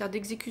rôle en matière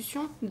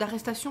d'exécution,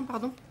 d'arrestation,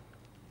 pardon?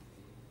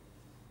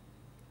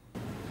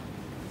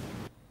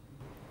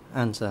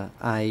 Answer: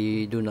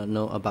 I do not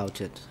know about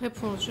it.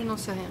 Réponse, je n'en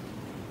sais rien.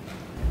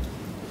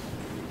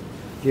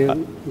 យើ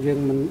ង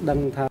មិនដឹង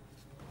ថា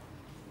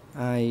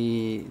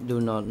I do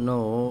not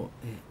know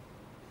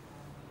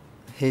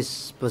his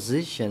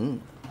position,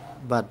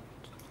 but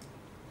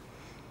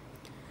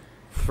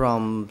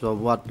from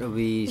what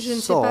we Je ne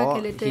sais pas saw,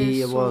 quel était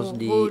he son was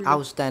the rôle,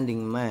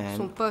 outstanding man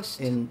son poste.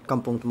 in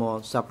Kampong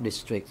Thmo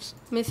sub-districts.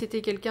 Mais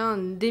c'était quelqu'un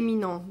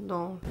d'éminent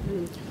dans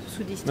le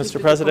sous-district. Mr. de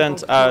President,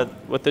 Kampong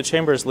Thmo. with the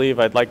chamber's leave,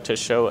 I'd like to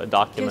show a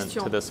document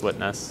Question. to this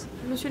witness.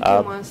 Monsieur le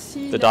témoin,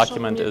 si The la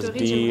document chambre is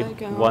médiatorie, j'aimerais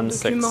qu'un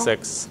document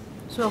D166.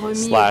 soit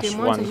remis au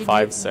témoin.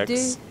 Il s'agit du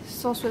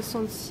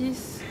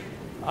 156.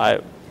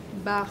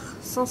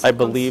 D166 I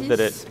believe that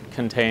it 156.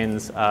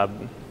 contains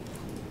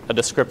a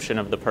description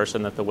of the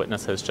person that the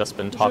witness has just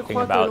been Je talking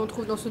crois que l'on about.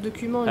 trouve dans ce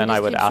document une And I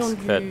would description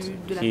ask that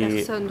de la he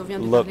personne dont vient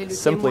de look parler le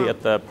simply témoin. at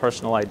the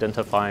personal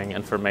identifying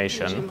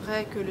information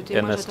J'aimerais que le in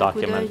témoin this jette un coup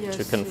document d'œil à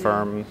to ces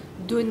confirm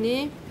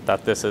données that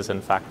this is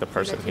in fact the de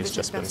person la he's cette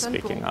just been personne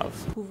speaking pour of.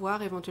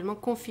 pouvoir éventuellement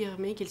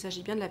confirmer qu'il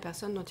s'agit bien de la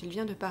personne dont il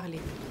vient de parler.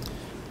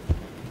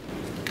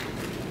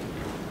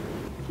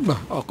 បាទ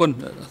អរគុណ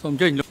សូមអញ្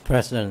ជើញលោក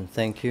President,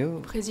 thank you.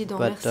 Président,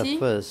 But merci.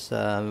 first,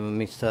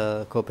 Mr.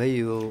 Kope,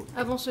 you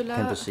Avant cela,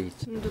 can proceed.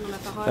 nous donnons la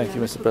parole Thank à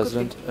you, Mr. notre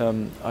President.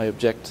 I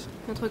object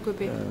Copé. Notre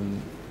Copé.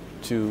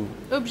 to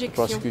the Objection.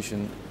 prosecution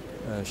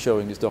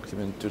showing this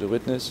document to the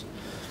witness.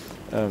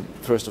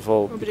 First of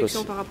all, because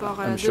Objection par rapport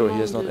à la I'm sure he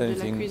has demande not de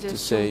anything to l'accusation.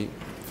 say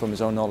from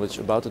his own knowledge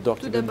about the Tout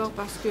document. d'abord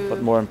parce que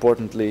But more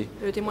importantly,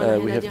 le témoin n'a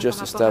we rien à have dire just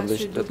par rapport à ce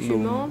established that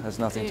Loom document has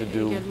nothing to et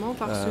do également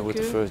parce with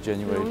the que 1st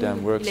January Long, dam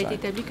work il a été site.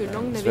 établi que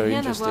Long It's n'avait very rien à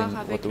interesting voir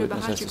what avec the le witness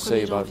barrage has du to say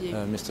 1er about janvier.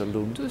 Mr.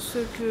 Loom. Tout ce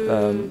que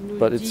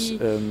But nous it's dit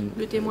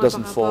le témoin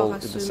doesn't par fall rapport à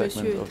in ce the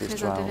segment monsieur of est this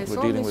très trial. We're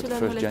intéressant, dealing mais with the cela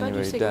ne 1st relève pas du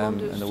January segment dam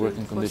de and the ce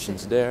working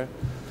conditions procès. there.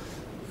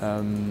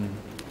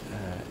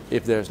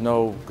 If there's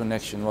no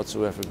connection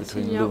whatsoever S'il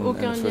between n'y a Loom and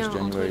aucun the lien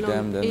 1st entre January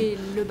dam, Long then et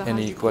le barrage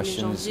any du 1er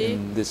questions janvier,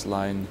 in this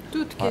line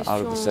toute are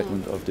out of the question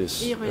segment of this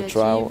irrelative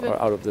trial or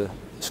out of the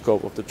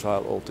scope of the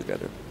trial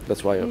altogether.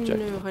 That's why I object.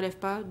 Ne relève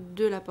pas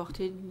de la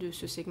portée de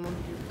ce segment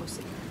du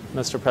procès.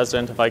 Mr.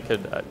 President, if I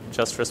could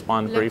just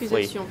respond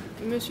briefly.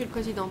 Monsieur le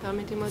Président,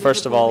 permettez-moi de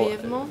First of répondre all,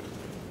 brièvement.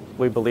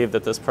 we believe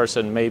that this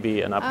person may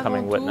be an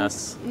upcoming Avant tout,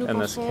 witness nous in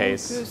this pensons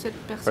case. que cette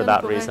For personne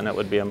that pourrait reason, it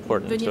would be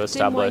important to venir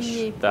establish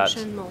témoigner that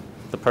prochainement.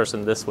 the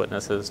person this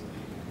witness is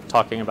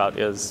talking about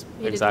is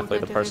Il est exactly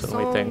donc the person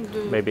we intéressant think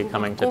de may be pouvoir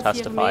coming to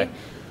testify. confirmer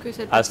que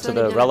cette As to personne the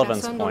est bien la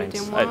relevance personne dont le point,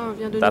 témoin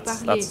vient de nous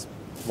that's parler.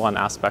 one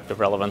aspect of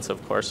relevance, of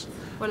course.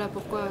 Voilà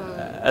pourquoi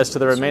As to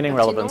the elles sont remaining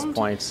relevance pertinentes.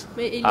 points,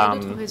 Mais il y a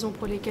d'autres raisons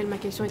pour lesquelles ma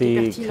question était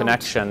the pertinente.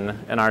 connection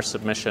in our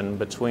submission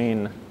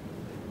between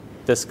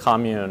this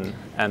commune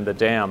and the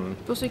dam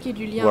Pour ce qui est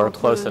du lien were entre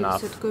close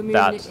enough cette commune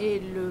that et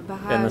le in the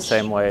barrage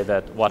same way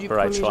that Wat du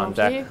Parai 1er Chuan Dek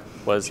janvier,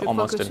 was je crois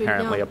almost que ce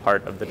inherently lien a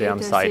part of the est dam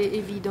assez site,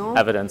 évident,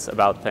 evidence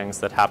about things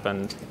that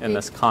happened in et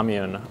this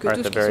commune que are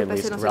tout at ce the qui se very passait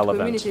least dans cette commune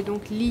relevant était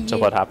donc lié to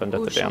what happened at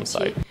au the dam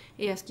chantier site.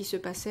 et à ce qui se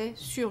passait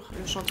sur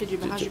le chantier du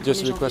barrage du 1er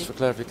Just a request janvier. for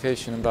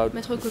clarification about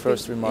Maître the Copé,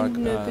 first remark.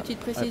 une petite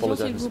I précision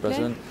apologize, s'il vous Mr. plaît,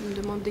 President.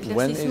 une demande When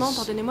d'éclaircissement, is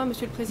pardonnez-moi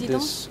Monsieur le Président.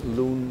 this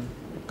loon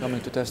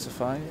coming to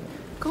testify?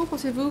 Quand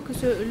pensez-vous que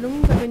ce Long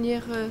va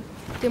venir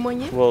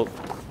témoigner? Well,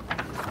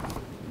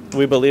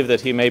 we believe that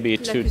he may be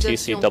 2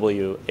 L'accusation.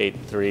 TCW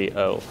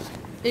 830.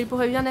 Il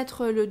pourrait bien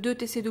être le 2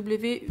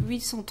 TCW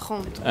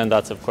 830. And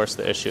that's, of course,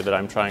 the issue that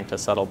I'm trying to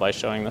settle by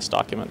showing this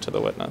document to the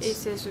Et witness,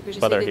 c'est ce que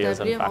whether j'essaie he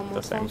is in d'établir en fact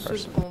the same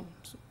person.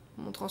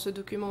 montrant ce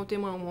document au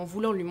témoin, ou en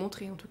voulant lui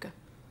montrer en tout cas.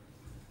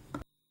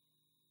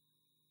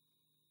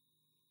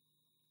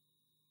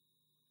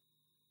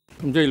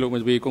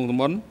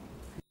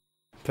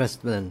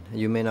 President,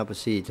 you may now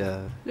proceed.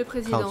 Le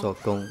Président. Council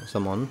Kong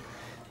Samon.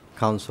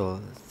 Council,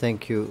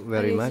 thank you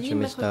very much, Allez-y,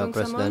 Maître Mr. Kong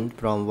President.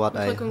 From what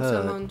I Maître Kong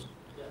heard Samon.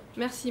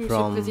 Merci, Monsieur le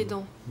from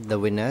Président. the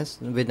witness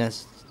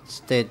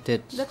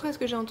stated D'après ce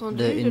que j'ai entendu the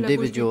de la bouche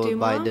du individual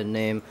by témoin, the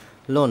name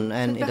Lun,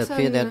 and Cette it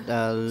appears that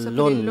s'appelait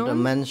Lun Lun.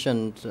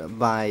 mentioned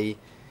by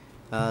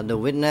the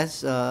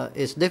witness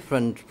is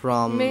different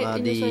from mais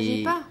il ne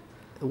s'agit the pas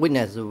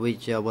witness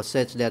which was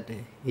said that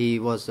he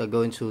was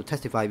going to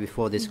testify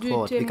before this du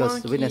court, témoin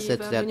because the witness qui said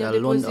va that venir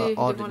Lun déposer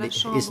devant la is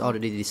chambre.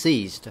 already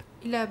deceased.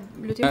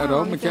 Le témoin a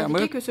en effet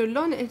indiqué que ce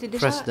Lon était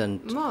déjà President,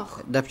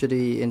 mort.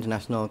 Deputy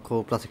International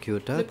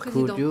Co-Prosecutor, Le could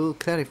Président, you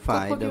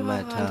clarify the Co-procureur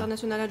matter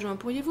international adjoint,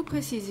 pourriez-vous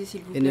préciser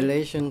s'il vous in plaît?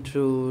 relation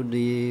to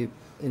the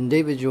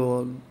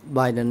individual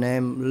by the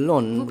name Vous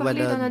Lun, parlez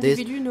d'un whether this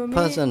individu nommé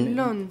person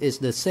Lon. is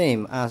the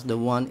same as the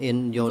one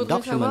in Je your voudrais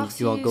document savoir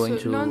si you are going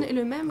ce to Lon est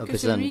le même que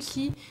celui present?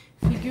 qui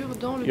figure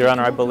dans le Your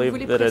Honor, I document que vous believe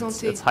voulez that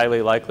présenter. it's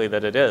highly likely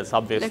that it is.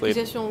 Obviously,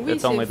 L'accusation, oui,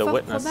 it's only c'est the fort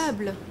witness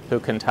probable. who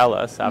can tell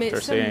us Mais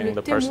after seul seeing le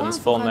the person's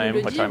témoin full pourra nous name,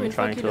 le which dire I'm une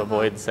fois trying qu'il to aura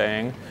avoid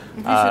saying,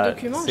 vu ce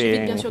document,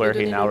 j'évite bien seeing sûr de where he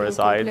donner now le nom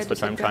complet resides, de which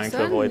cette I'm trying to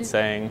personne. avoid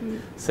saying,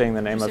 seeing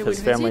the name Je of sais où his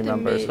il family réside,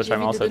 members, mais which I'm j'évite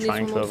de also donner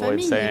trying son to nom de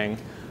avoid famille. saying,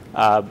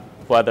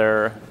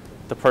 whether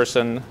the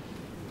person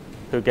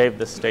who gave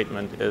this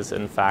statement is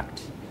in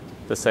fact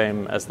the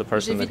same as the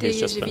person that he's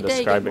just been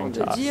J'évitais également describing to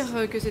de us.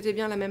 dire que c'était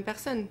bien la même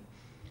personne.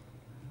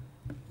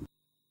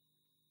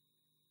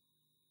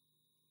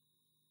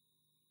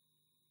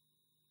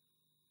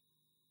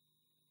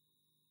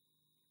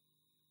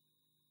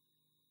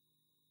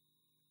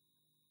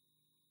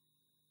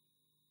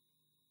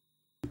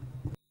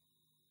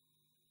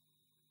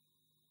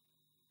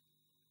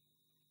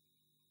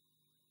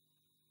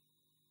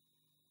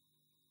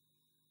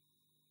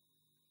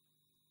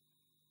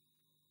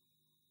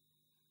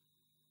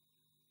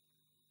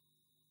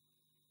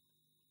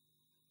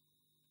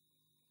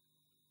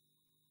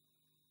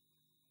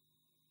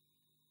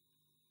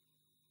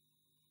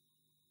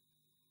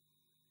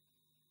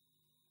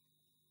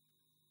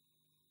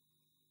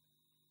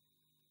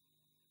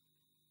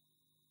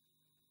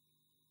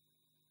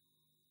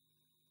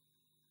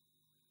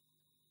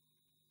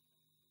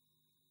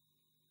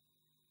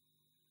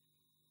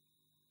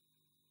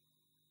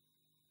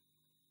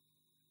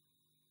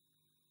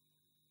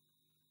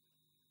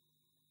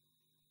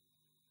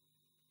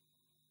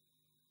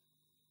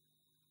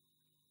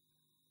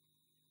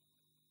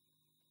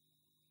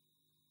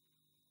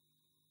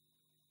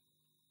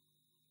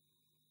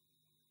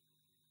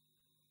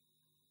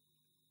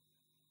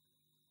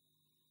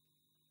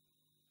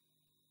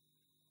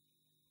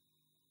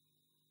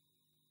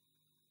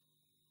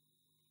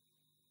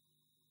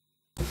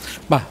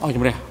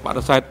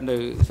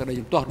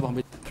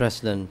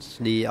 President,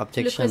 the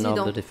objection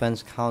of the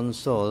Defense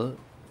Counsel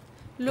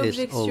is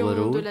L'objection de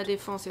overruled. la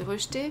défense est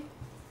rejetée.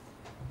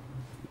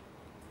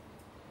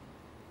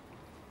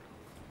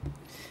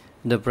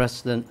 The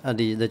President,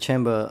 the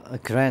Chamber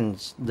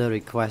grants the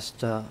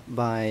request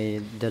by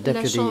the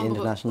Deputy Chambre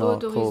International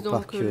autorise donc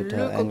Co-Prosecutor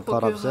le and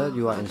Court Officer. co-procureur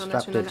You are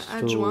instructed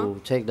international adjoint to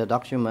take the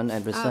document and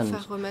à present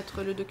faire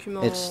remettre le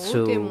document It's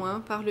au to témoin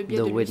par le biais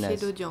the de l'huissier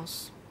witness.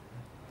 d'audience.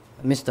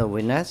 Mr.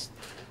 Witness.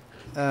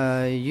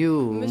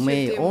 You Monsieur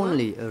may le témoin,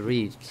 only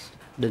read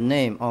the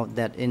name of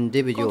that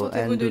individual contentez-vous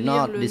and de do lire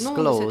not le nom de cet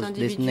disclose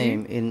this individu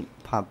name in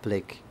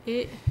public.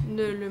 Et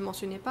ne le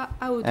mentionnez pas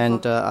à haute And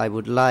voix. I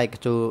would like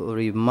to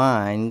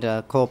remind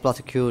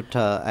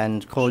co-prosecutor and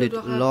co-lead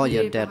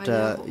lawyer that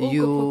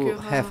you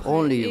have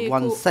only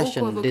one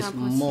session this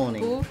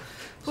morning.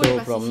 So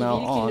from now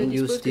on,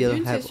 you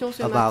still have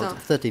about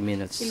 30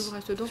 minutes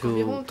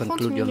to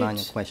conclude your line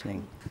of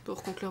questioning.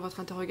 Pour conclure votre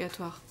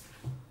interrogatoire.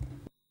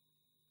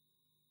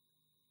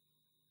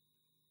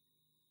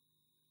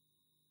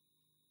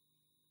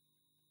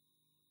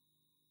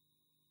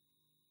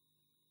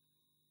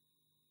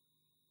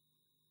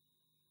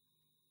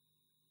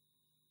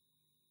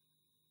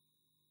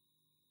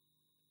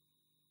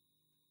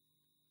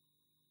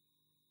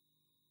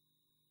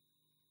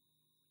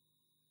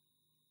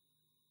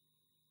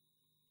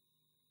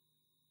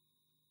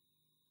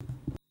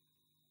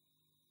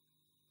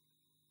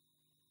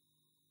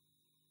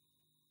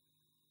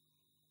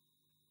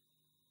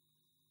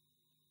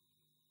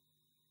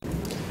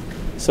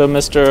 So,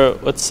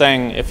 Mr. Uth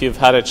Seng, if you've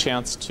had a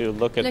chance to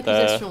look at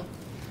the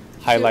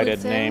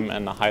highlighted name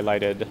and the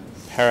highlighted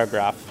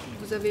paragraph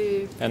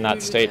in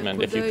that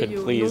statement, if you could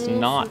please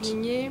not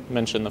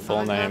mention the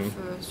full name,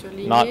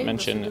 not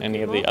mention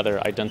any of the other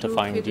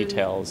identifying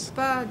details,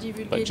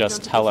 but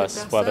just tell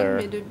us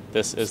whether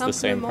this is the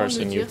same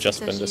person you've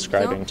just been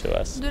describing to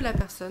us. De la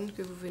personne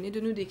que vous venez de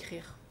nous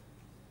décrire.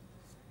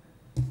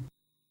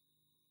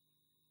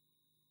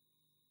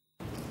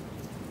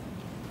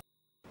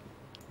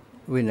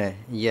 Winner,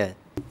 yeah,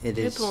 it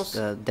is Réponse.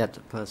 that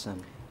person.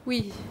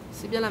 Oui,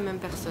 c'est bien la même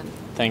personne.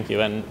 Thank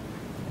you, and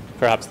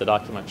perhaps the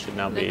document should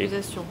now be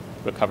L'accusation.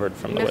 recovered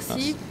from the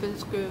Merci, witness.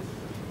 parce que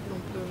l'on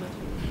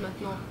peut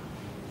maintenant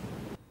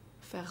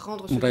faire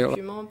rendre ce D'ailleurs-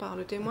 document par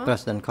le témoin.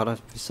 President Court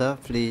Officer,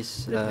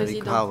 please Le président.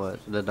 recover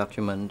the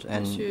document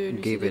and Monsieur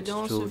give it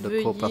Lucien to Dedance, the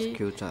veuillez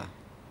co-prosecutor.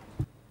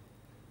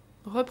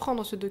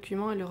 Reprendre ce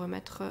document et le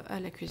remettre à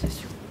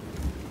l'accusation.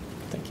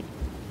 Thank you.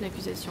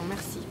 L'accusation,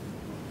 merci.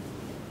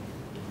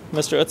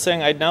 Mr. Uth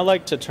Seng, I'd now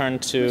like to turn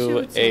to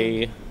Monsieur Uth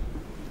Seng.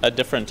 a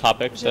different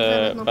topic,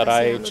 J'aimerais the maintenant passer à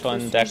Barai un autre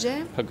Chondek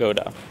sujet.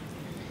 Pagoda.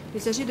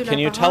 Il s'agit de Can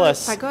you la tell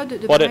us pagode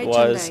de what it Barai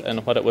was Chondek. and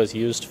what it was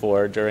used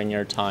for during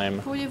your time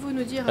Pourriez-vous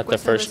nous dire à at quoi the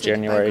servait first cette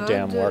January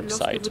dam pagode work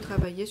lorsque site? vous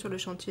travailliez sur le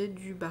chantier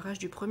du barrage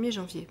du 1er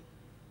janvier?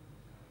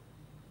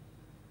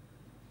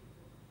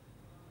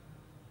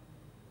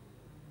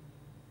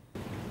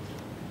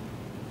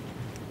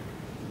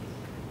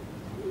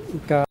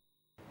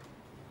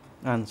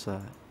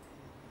 Answer.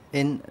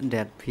 In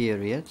that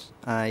period,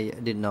 I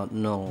did not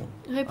know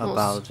Réponse.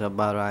 about the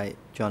Barai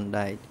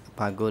Chondai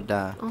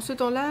Pagoda. En ce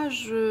temps-là,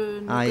 je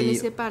ne I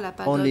connaissais pas la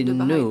pagode only de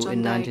Barai knew in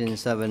Chondek. Je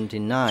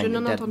 1979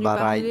 n'en ai that entendu Barai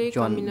parler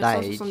qu'en Chondai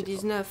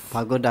 1979.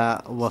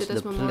 Pagoda was C'est à the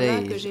ce moment-là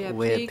que place j'ai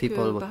where appris que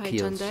people were Barai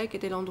killed. Chondek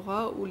était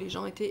l'endroit où les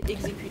gens étaient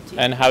exécutés.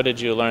 And how did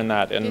you learn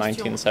that in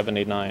Question.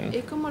 1979?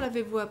 Et comment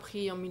l'avez-vous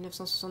appris en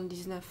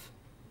 1979?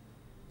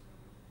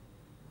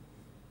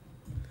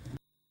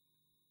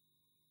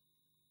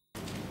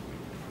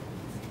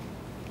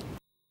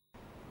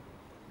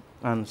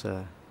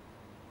 Answer.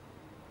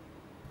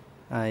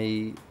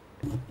 I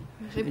knew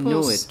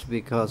Réponse. it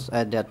because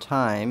at that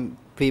time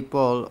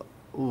people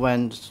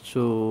went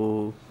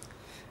to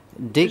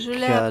dig Je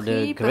l'ai the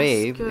appris parce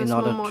grave qu'à in ce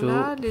order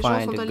moment-là, to les gens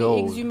find sont the allés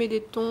gold. exhumer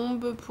des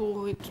tombes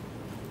pour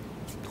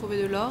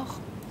trouver de l'or.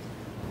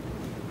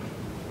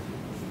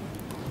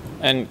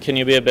 And can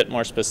you be a bit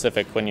more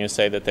specific when you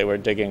say that they were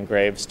digging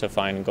graves to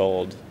find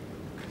gold?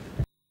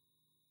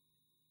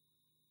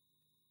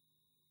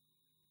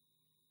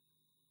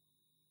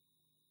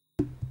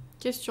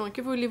 Question.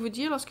 Que voulez-vous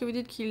dire lorsque vous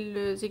dites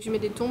qu'ils exhumaient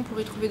des tombes pour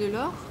y trouver de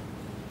l'or?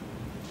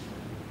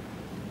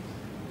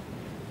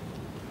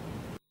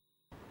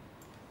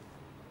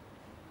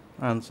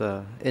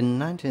 Answer. In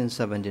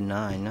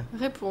 1979,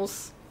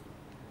 Réponse.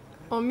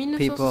 En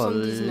people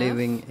 1979,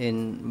 living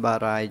in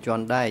Barai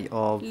Chondai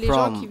or Les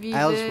gens qui from vivaient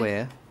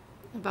elsewhere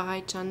à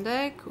Barai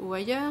Chondek ou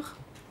ailleurs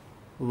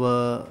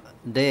were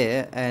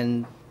there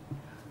and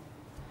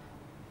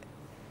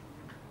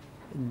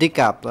dig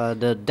up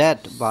the dead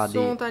body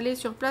sont allés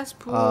sur place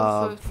pour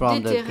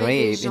from the déterrer des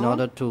grave in gens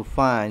order to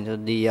find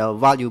the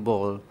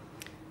valuable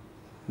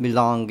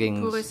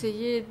belongings. pour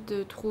essayer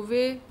de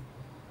trouver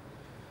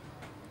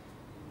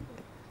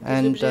des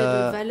And objets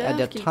de valeur at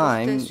that qu'ils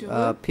portaient time, sur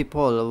eux.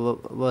 people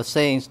were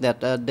saying that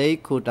they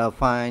could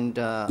find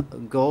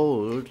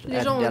gold Les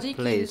at gens ont that dit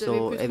place, qu'ils avaient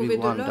so pu trouver de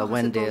everyone l'or à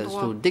went cet there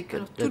endroit. to dig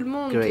Alors the tout le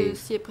monde grave.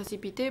 s'y est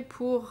précipité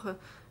pour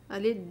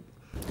aller exhumer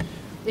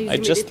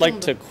I'd des just like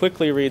to tombes.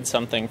 quickly read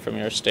something from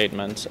your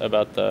statement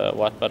about the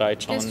Wat Barai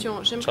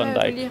Question. J'aimerais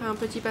Chondai. lire un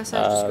petit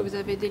passage de ce que vous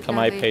avez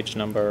Khmer déclaré. page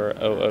number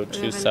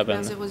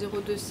 0027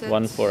 0027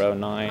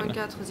 1409,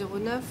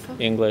 1409,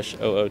 English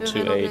URL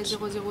 0028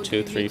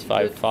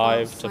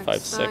 2355 to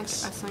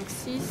 56,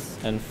 56,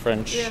 and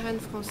French URN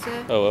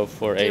français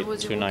 0048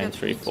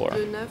 2934.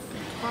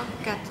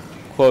 2934.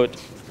 Quote,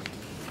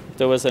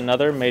 there was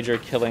another major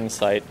killing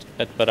site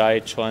at Barai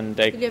Chuan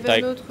Il y avait un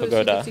Daik autre site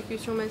Pagoda.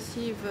 d'exécution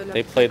massive, la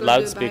They played pagode de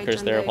loudspeakers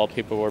Barai there while Chondek.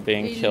 people were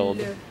being Ils killed.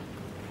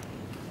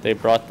 They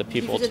brought the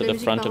people diffusaient to de la the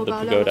musique front par of the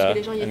haut-parleur lorsque pagoda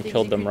les gens y and étaient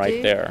killed them right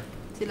exécutés. there.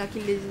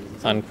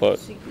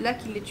 c'était là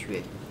qu'il les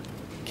tuait.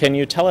 Can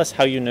you tell us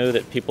how you know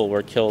that people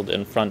were killed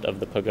in front of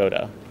the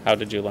pagoda? How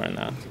did you learn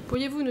that?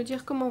 Pourriez-vous nous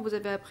dire comment vous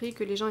avez appris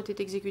que les gens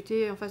étaient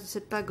exécutés en face de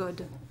cette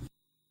pagode?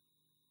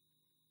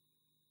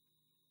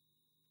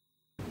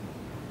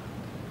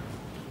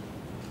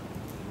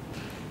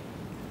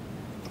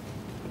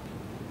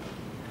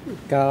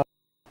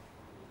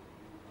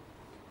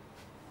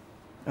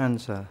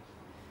 Answer.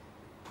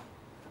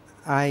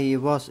 I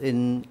was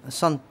in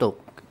Santuk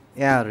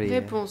area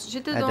Réponse.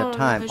 J'étais at dans the la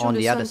time région on de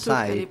the other Santuk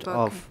à side l'époque,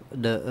 of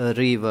the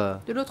river.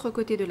 de l'autre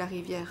côté de la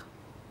rivière.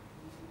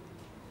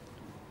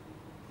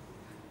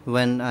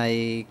 When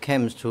I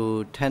came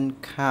to 10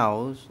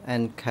 cows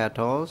and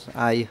cattle,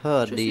 I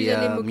heard Je suis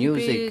allé the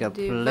music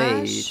m'occuper des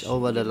played vaches,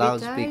 over the du bétail,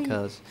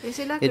 loudspeakers. et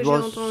c'est là que It j'ai was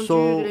entendu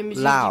so de la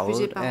musique loud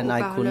diffusée par and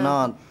I could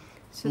haut-parleur. not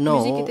Cette musique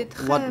know était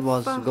très what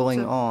was forte.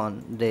 going on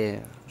there.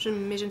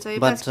 Mais je ne savais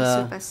pas But ce qui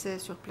se passait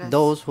sur place.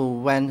 those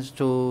who went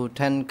to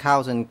 10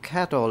 cows and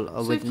cattle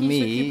with qui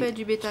me s'occupaient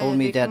du bétail told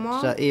me avec that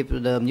moi if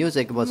the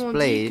music was m'ont dit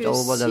played que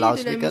over si the de la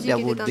loudspeaker, musique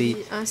there would était be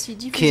ainsi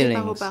diffusée par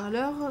killings.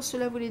 haut-parleur,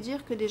 cela voulait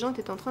dire que des gens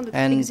étaient en train de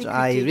And exécuter.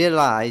 I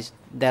realized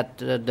that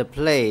the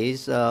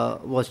place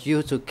was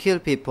used to kill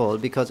people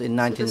because in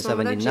C'est à ce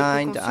moment-là que j'ai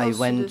pris 1979 I conscience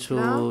de went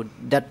cela. to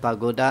that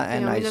pagoda Et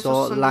and en I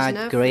saw light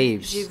 1979,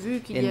 graves j'ai vu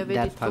qu'il y in avait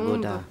that des tombes.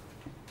 pagoda.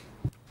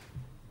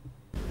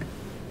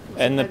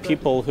 And the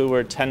people who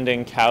were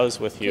tending cows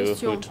with you, who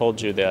Question.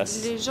 told you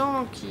this, Les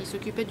gens qui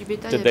s'occupaient du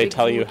bétail Did they avec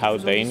tell vous, you qui how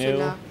vous ont they dit knew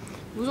cela,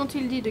 vous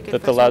ont-ils dit de quelle that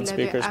the façon ils l'avaient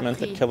loudspeakers meant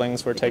that appris?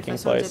 killings were De quelle taking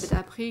façon ils place? avaient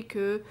appris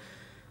que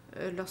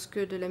lorsque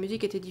de la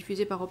musique était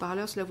diffusée par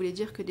haut-parleur, cela voulait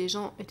dire que des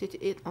gens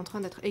étaient en train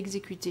d'être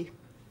exécutés.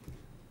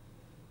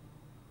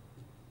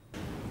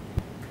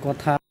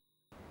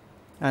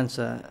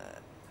 Answer.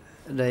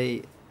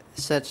 They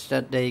said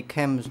that they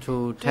came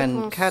to 10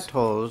 Réponse.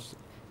 cattle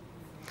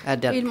at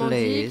that Ils m'ont dit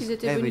place qu'ils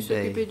étaient every venus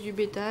s'occuper day. du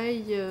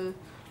bétail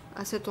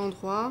à cet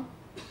endroit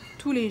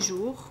tous les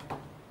jours.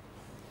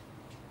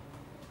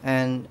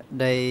 And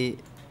they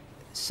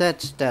said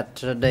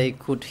that they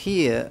could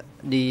hear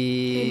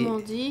Ils the m'ont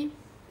dit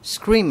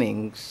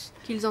screamings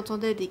qu'ils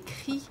entendaient des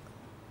cris.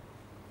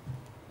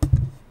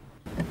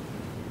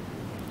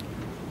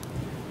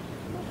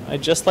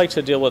 I'd just like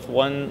to deal with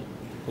one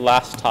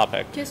last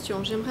topic,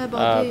 Question, j'aimerais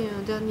aborder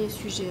un dernier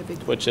sujet avec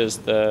vous. which is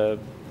the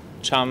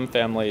Cham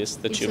families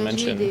Il that you s'agit des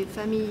mentioned.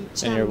 familles in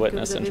Cham your que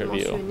witness vous avez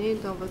interview. mentionnées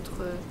dans votre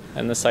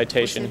And the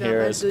citation procès here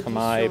verbal is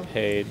Kamai, d'audition.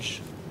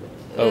 page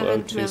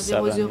ERN numéro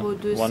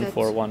 0027 027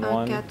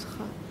 1411,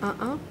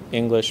 1411,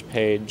 English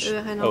page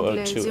ERN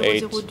anglais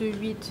 0028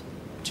 0028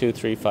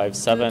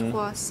 2357,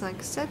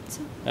 2357,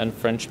 and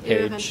French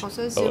ERN page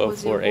française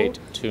 0048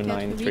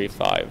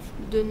 2935.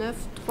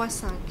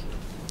 2935.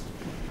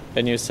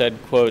 And you said,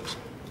 quote,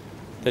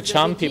 the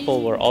Cham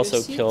people were also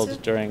je cite,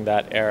 killed during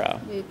that era.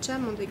 Les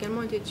Cham ont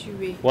également été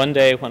tués. One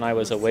day when I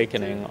was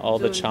awakening, all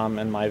the Cham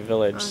in my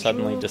village Un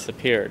suddenly jour,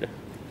 disappeared.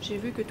 J'ai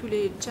vu que tous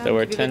les Cham There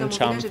were qui vivaient 10 dans mon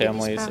Cham village avaient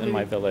families in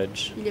my disparu.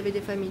 village, Il y avait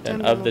des familles Cham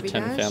and dans of mon the 10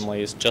 village.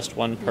 families, just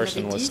one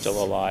person was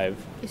still alive.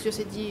 Et sur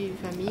ces 10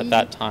 familles, At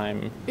that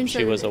time, une she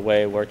seule was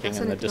away working in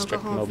personne the était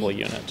district encore en mobile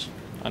vie. unit,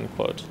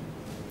 unquote.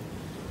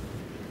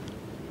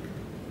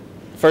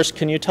 First,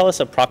 can you tell us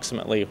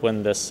approximately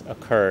when this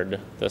occurred,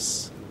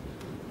 this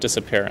Vous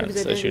disappearance,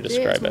 avez as you invité, à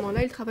describe ce it?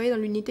 moment-là, il travaillait dans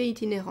l'unité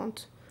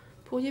itinérante.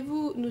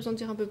 Pourriez-vous nous en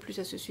dire un peu plus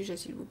à ce sujet,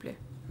 s'il vous plaît?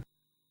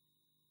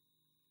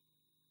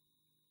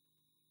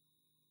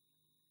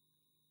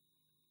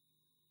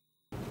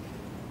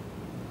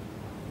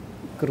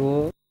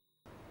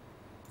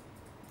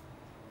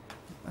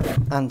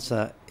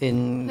 Answer.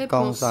 In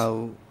Réponse.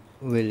 Gongsao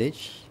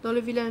village, Dans le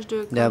village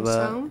de there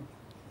were Kansang,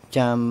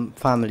 Cham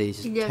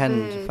families, il y 10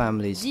 avait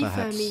families 10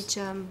 familles perhaps.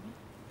 Cham,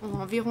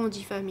 environ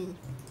 10 familles.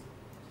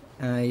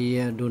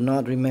 I do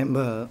not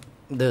remember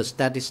the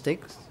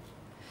statistics.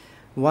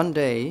 One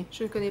day,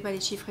 Je ne connais pas les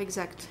chiffres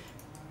exacts.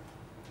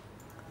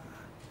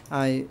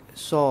 I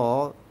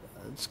saw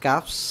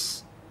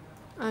scarves,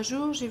 Un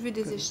jour, j'ai vu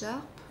des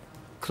écharpes,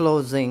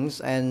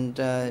 clothings, and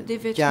Des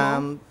vêtements.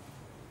 jam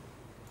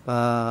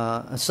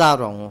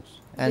sarongs,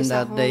 and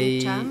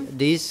sarong jam.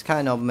 these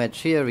kind of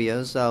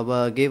materials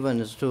were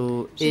given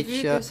to J'ai vu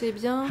each que ces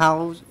biens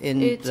house in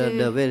étaient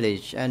the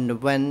village.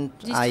 And when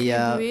I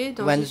distribués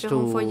dans went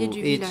différents foyers to du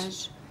eat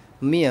village.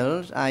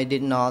 meals, I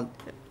did not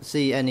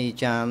see any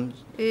jams.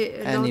 Et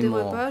lors des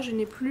anymore. repas, je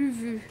n'ai plus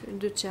vu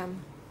de Cham.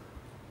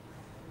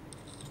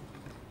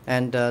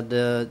 And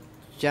the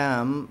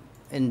jam,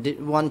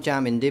 one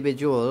jam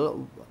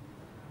individual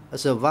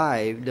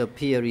survived the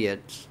period.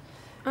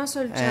 Un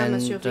seul Cham a And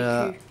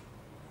survécu.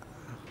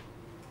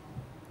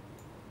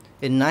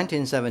 in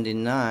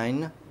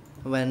 1979,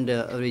 when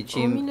the En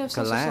regime collapsed,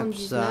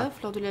 1979,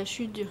 lors de la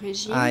chute du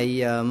régime,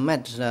 I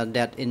met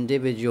that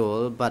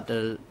individual, but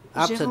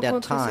after that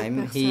rencontré cette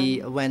time, he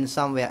personne. went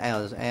somewhere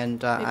else,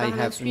 and et I par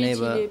la have suite, il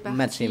never est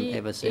met him parti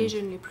ever et since. je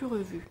ne l'ai plus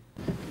revu.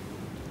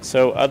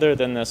 So, other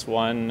than this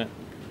one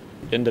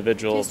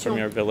individual Question. from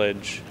your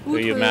village who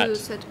you Outre met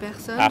cette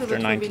personne de after votre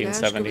village que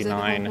vous avez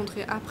 1979,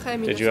 rencontré après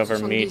did you ever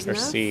meet or 1979,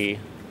 see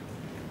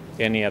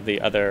any of the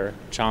other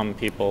Cham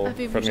people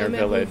Avez-vous from your jamais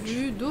village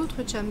revu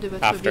d'autres Cham de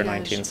votre after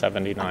village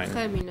 1979?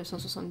 après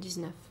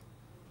 1979?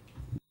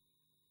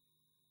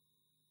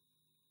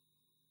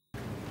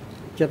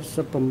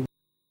 78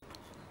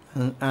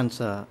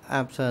 Answer.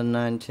 After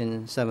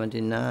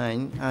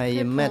 1979,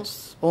 I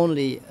met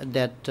only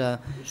that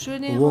Je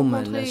n'ai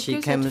woman. rencontré She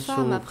que came cette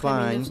femme to après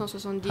find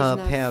her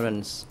 1979.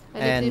 parents.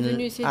 Elle était venue And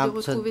essayer de after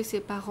retrouver ses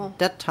parents.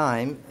 that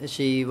time,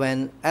 she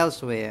went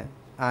elsewhere.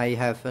 I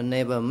have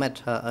never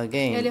met her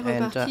again. Elle est And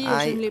repartie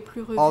et je ne l'ai I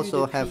plus revue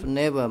also depuis. have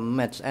never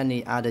met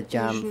any other Je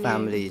Cham n'ai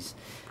families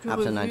plus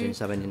after revu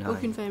 1979.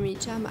 aucune famille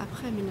Cham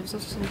après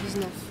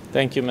 1979.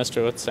 Thank you,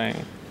 Mr. Uth Seng.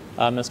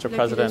 Mr.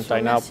 President,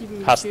 I now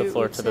pass the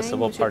floor to the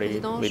civil party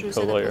lead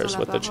co-lawyers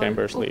with the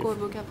chamber's leave. Aux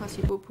co-avocats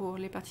principaux pour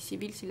les parties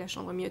civiles, si la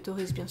Chambre m'y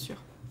autorise, bien sûr.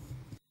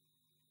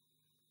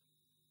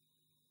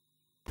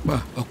 បា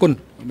ទអរគុណ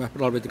បាទផ្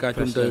ដល់វេទិកា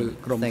ជូនទៅ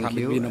President, ក្រុមថា thank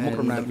វិ you. វិនមុខ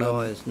តំណាង And the ដើម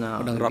floor is now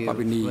បណ្ដឹងរដ្ឋប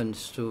វិនី given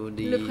to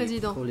the Le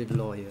président. co-lead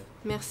lawyer.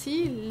 Merci.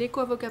 Les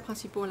co-avocats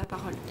principaux ont la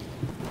parole.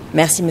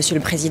 Merci, Monsieur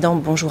le Président.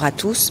 Bonjour à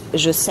tous.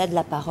 Je cède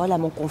la parole à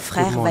mon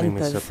confrère Good Van morning,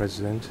 Mr. Peuv.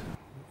 President.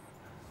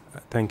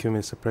 Thank you,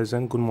 Mr.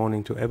 President. Good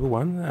morning to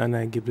everyone, and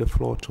I give the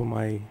floor to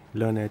my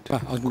learned បា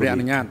ទអរគុណអ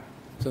នុ colleague. ញ្ញាត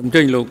សូមអញ្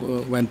ជើញលោក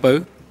វ៉ែនពៅ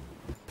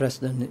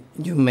President,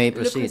 you may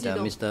proceed, Président.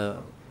 Mr.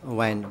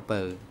 Van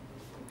Peuv.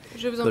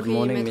 Je vous en Good prie,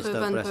 morning, Maître Mr.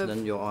 Van Peuv.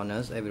 President, Your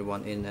Honors,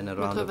 everyone in and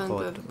around Maître the Van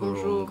court Peuv.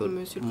 Bonjour, room. Good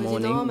Monsieur le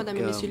morning, Président, Madame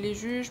et Messieurs les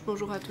juges.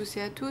 Bonjour à tous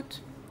et à toutes.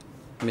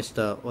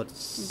 Mr. Uth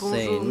Bonjour,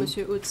 Seng.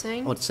 Monsieur Uth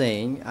Seng. Uth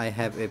Seng, I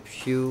have a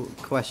few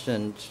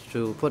questions to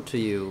put to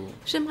you.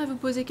 J'aimerais vous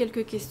poser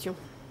quelques questions.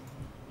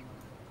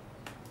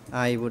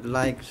 I would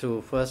like to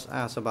first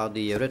ask about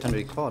the written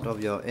record of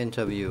your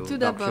interview Tout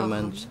d'abord,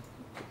 document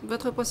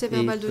votre procès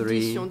verbal E3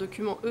 d'audition,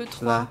 document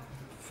E3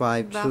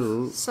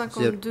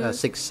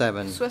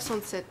 5267.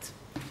 67.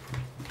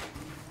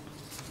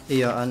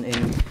 Year on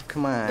in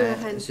Khmer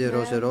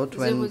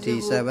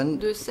 0027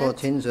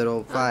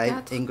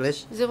 1405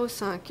 English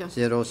 05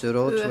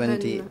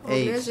 0028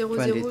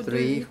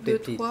 23 53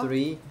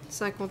 53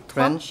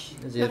 French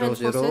RN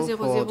français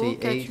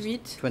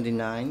 0048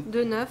 29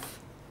 29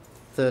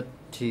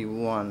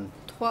 31.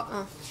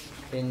 31.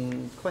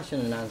 In question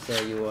and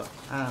answer, you were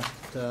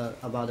asked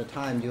about the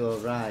time you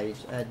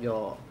arrived at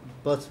your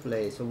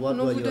birthplace. What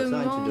On were vous you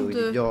assigned to do?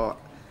 demande Your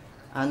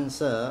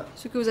answer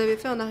Ce que vous avez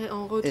fait en is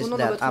retournant dans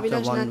that votre after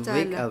village 1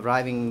 week natal.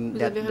 arriving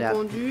Vous avez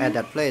répondu at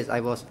that place, I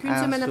was qu'une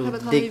semaine asked après to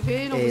votre dig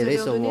arrivée, l'on a vous avait ordonné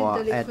reservoir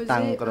d'aller at creuser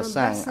Tang un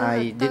Krasang. bassin à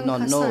I did not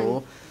Tang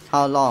know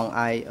how long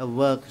I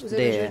worked Vous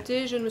avez there.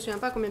 jeté, je ne me souviens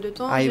pas combien de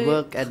temps, I j'ai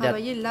worked at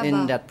travaillé in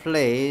là-bas. that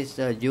place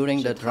during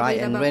J'ai the dry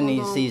travaillé and là-bas rainy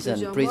pendant season.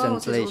 plusieurs mois, en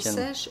saison Pre-translation.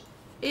 sèche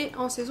et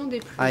en saison des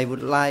pluies. I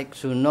would like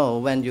to know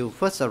when you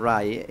first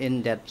arrived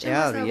in that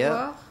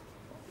area,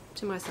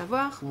 J'aimerais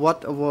savoir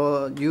what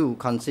were you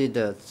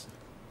considered?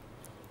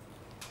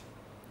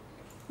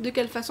 de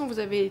quelle façon vous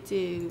avez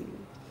été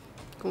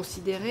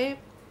considéré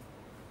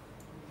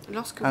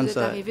lorsque vous êtes Answer.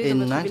 arrivé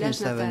dans In votre village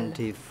natal.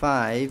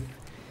 1975,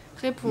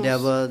 Réponse. there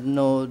were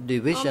no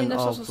division En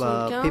of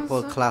 1975,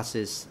 people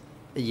classes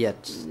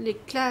yet. Les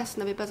classes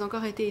n'avaient pas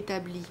encore été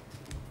établies.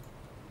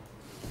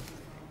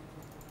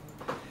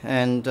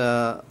 And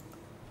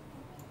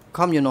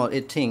communal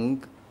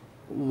eating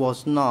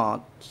was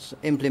not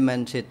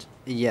implemented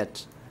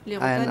yet. Les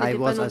repas And I n'étaient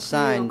pas was non plus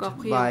assigned encore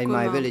pris by en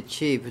my commun. village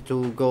chief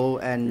to go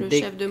and Le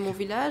dig chef de mon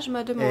village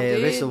m'a demandé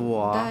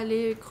reservoir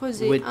d'aller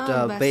creuser with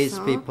un base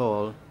bassin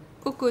people.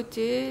 aux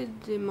côtés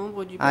des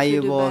membres du I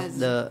peuple de was base.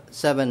 the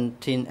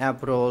 17th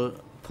April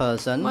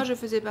person. Moi, je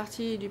faisais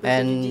partie du peuple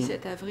du And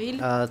 17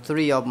 avril.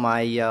 three of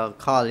my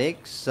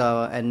colleagues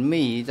and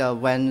me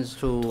went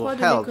to Trois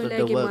de mes help the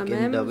collègues et work in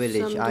moi-même the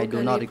village. sommes I donc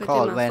do not allés prêter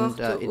recall main when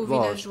forte it aux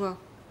was. villageois.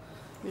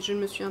 Mais je ne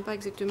me souviens pas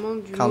exactement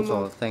du Counsel,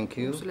 moment thank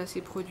you. où cela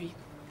s'est produit.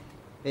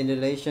 In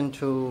relation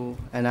to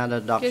another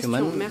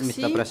document, Question,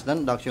 merci. Mr. President,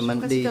 Je document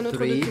précise un autre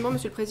D3 document,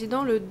 Monsieur le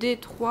Président, le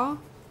D3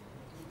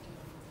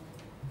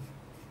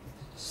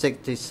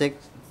 66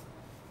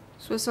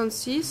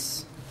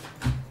 66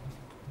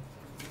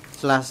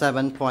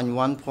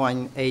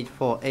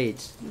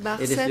 /7.1.848.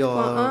 barre It is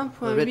your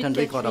written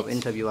record of 7.1.848.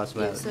 interview as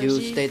well. Il You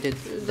s'agit stated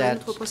d'un that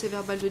autre procès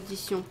verbal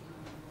d'audition.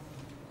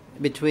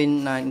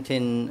 between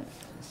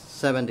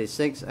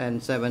 1976 and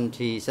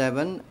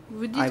 77,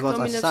 Vous dites I was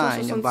qu'en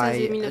assigned 1976 by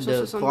et the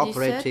 1977,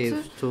 cooperative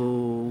to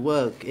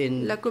work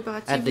in la at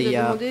coopérative vous the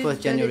a demandé 1st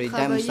d'aller January dam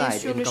travailler site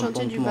sur in le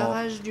chantier du Kampong Mo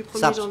barrage du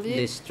 1er janvier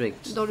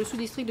sub-district. dans le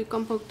sous-district de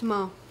Kampong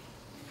Mo.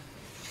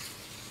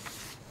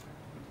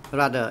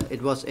 Rather,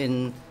 it was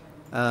in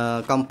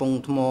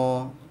Kampong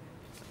Mo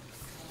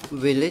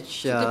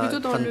village, C'était plutôt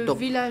dans le Santuk,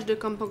 village de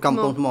Kampong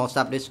Kampong Mo, Mo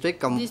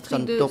sub-district,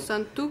 district de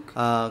Santuk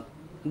Santuk.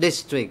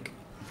 district.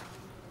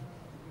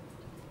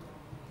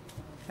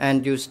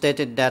 And you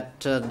stated that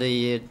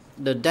the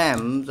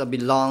dam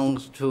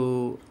belongs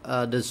to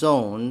the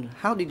zone.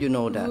 How did you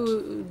know that?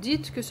 Vous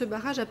dites que ce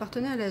barrage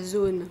appartenait à la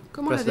zone.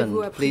 Comment President,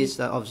 l'avez-vous appris? please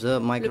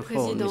observe Le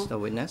microphone, président. Mr.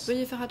 Witness.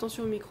 Veuillez faire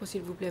attention au micro,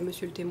 s'il vous plaît,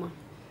 monsieur le témoin.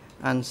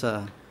 Answer.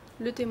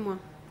 Le témoin.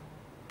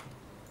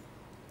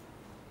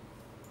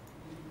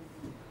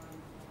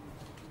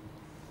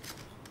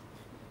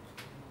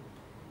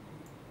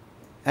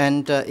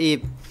 And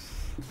if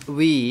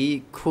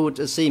we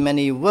could see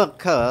many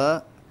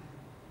workers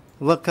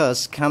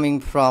coming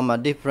from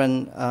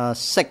different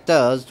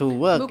sectors to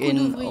work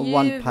in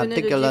one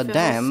particular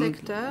dam,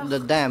 the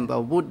dam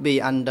would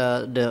be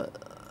under the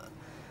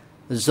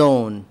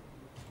zone.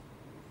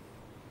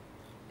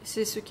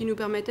 C'est ce qui nous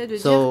permettait de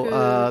dire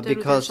que tel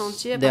ou tel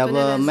chantier there appartenait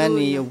à were la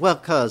many zone.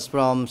 workers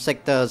from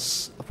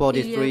sectors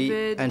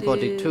 43 and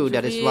 42.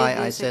 That is why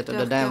I said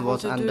the dam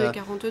was under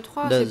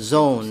the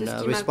zone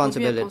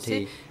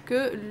responsibility.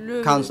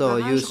 Council,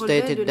 you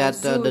stated that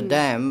the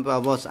dam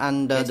was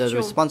under the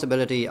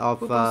responsibility of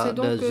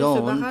the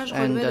zone,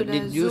 and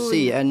did you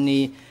see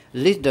any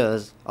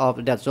leaders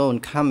of that zone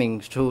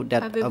coming to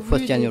that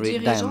 1st January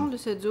dam? Avez-vous vu des dirigeants de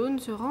cette zone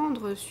se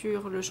rendre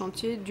sur le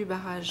chantier du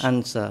barrage?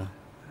 Answer.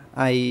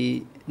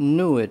 I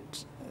knew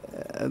it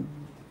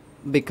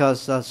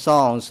because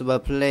songs were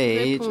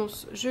played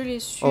Réponse. Je l'ai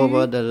su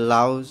over the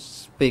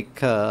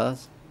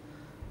loudspeakers.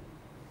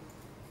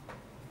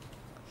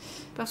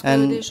 Parce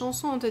que des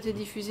chansons ont été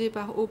diffusées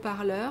par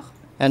haut-parleurs.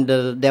 And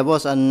there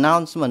was an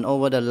announcement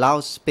over the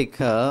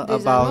loudspeaker Des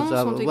about annonces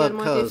ont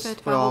également été workers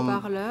faites par from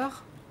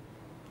haut-parleurs.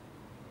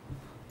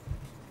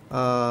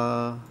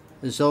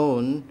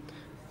 Zone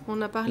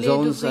On a parlé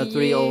zones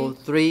d'ouvriers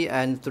 303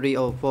 and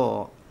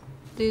 304.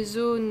 des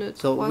zones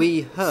So 3,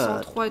 we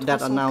heard 103 et that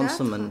 304.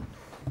 announcement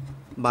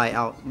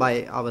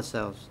by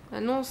ourselves.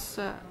 L'annonce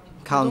a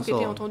donc été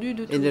Council, entendue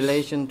de tous. in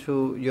relation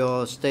to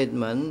your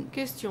statement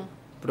Question.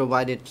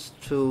 provided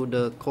to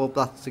the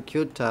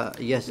co-prosecutor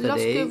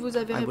yesterday, Lorsque vous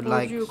avez I would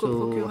répondu like au to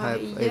coprocureur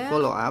have a hier,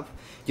 follow-up.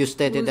 You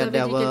stated vous that avez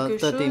there dit were quelque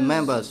 30 chose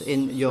members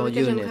in sur your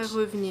lequel j'aimerais unit.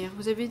 revenir.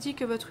 Vous avez dit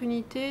que votre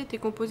unité était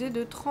composée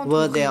de 30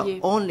 Were there ouvriers.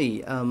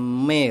 only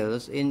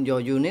males in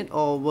your unit,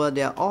 or were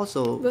there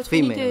also Votre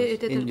unité females in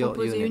était-elle your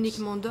composée unit?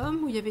 uniquement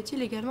d'hommes ou y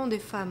avait-il également des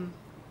femmes?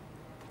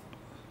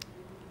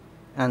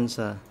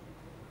 Answer.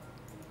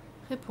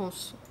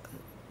 Réponse.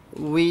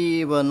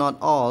 We were not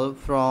all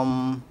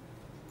from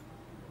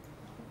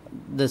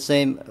the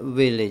same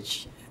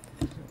village.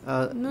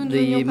 Nous ne The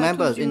venions pas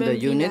members tous du in the même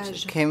unit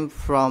village. came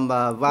from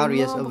Les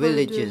various membres de mon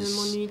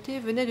villages, unité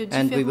venaient de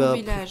and we différents were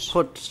villages.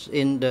 put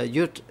in the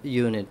youth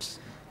units.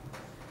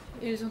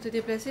 Ils ont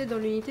été placés dans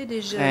l'unité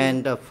des jeunes.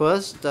 And the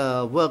first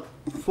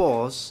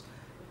workforce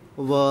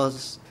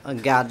was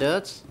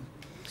gathered.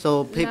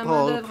 So people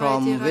main-d'œuvre a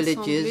from été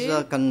villages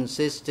rassemblée.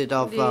 consisted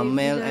of Les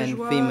male and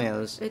villageois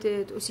females.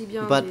 étaient aussi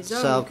bien But des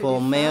hommes que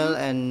for des male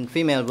femmes. and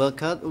female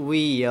workers,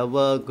 we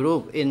were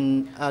grouped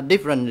in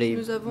differently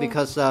Nous avons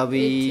because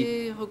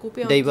été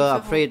regroupés en they were différents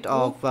afraid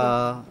of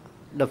groupes.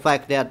 the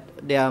fact that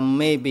there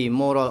may be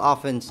moral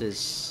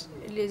offenses.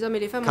 Les hommes et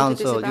les femmes ont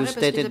été Council, séparés you parce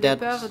qu'ils stated avaient that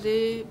peur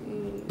des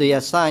the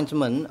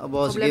assignment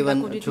was problèmes de la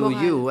given conduite to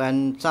morale. you,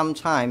 and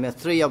sometimes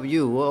 3 of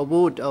you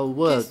would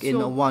work in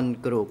Question. one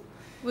group.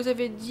 Vous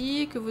avez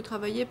dit que vous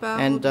travailliez par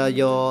And the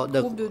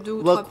groupe de 2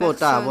 ou 3 work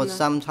quota was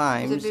personnes. Vous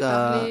sometimes avez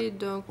parlé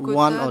d'un 1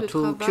 quota or de 2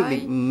 travail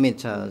cubic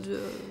meters. de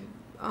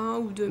 1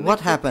 ou 2 What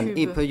mètres happened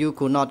cubes. if you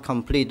could not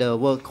complete the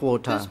work Que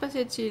quota? se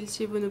passait-il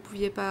si vous ne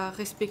pouviez pas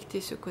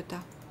respecter ce quota?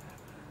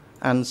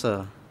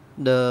 Answer.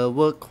 The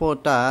work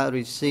quota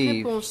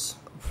received Réponse.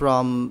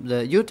 from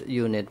the youth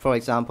unit. For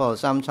example, Un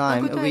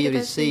sometimes quota we était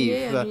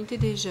assigné receive à l'unité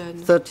des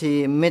jeunes.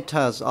 30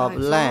 meters of Par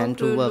land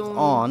to exemple, work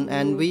on,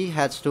 and we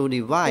had to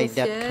divide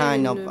that confiait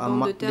kind of une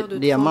bande de terre de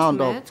the 30 amount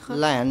of mètres.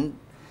 land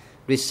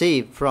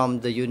received from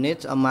the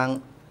units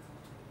among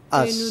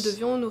Et nous us.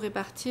 devions nous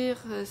répartir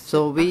cette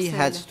So we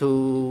had parcelle.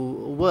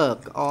 to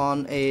work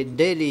on a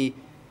daily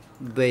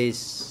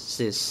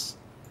basis.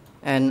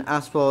 And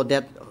as for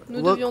that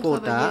Nous work devions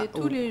quota, travailler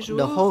tous les jours.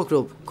 the whole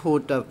group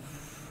could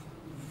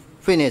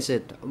finish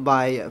it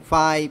by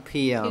 5 Et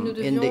p.m. nous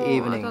in the devions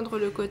evening. atteindre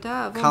le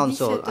quota avant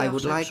Council, 17 I heures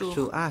would chaque like jour.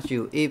 to ask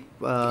you if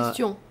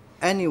Question.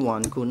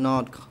 anyone could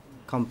not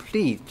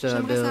complete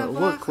J'aimerais the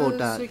savoir work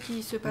quota. ce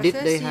qui se Did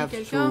passait they si have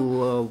quelqu'un to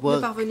ne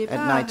work parvenait pas at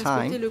à night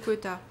respecter time? le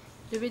quota.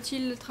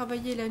 Devait-il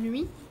travailler la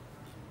nuit?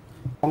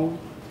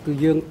 គឺ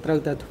យើងត្រូវ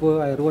តែធ្វើ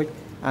ឲ្យរួច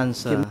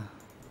Answer.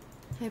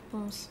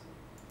 Réponse.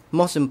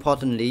 Most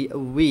importantly,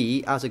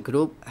 we as a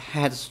group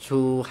had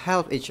to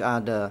help each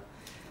other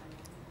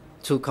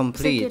to Ce qui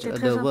complete était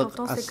très the work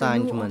important, c'est que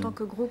nous, en assignment. tant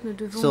que groupe,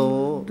 nous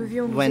So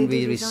devions nous when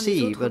aider we les uns les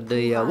receive autres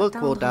the pour work atteindre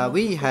quota, notre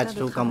we quota had de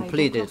to travail.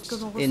 complete Donc, it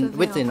lorsque l'on in recevait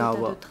within un our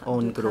quota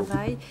own de group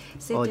travail, or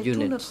c'était tout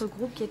unit. notre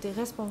groupe qui était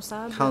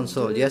responsable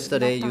Council, de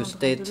yesterday you l'atteindre,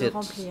 de le stated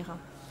remplir.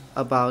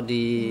 about Notre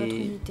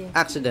the unité.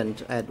 accident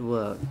at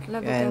work,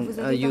 L'avocat, and vous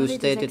avez you parlé des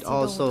stated accidents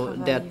au also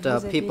travail. that Vous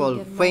avez people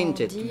également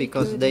fainted dit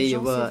because que des they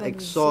gens were s'évanouissaient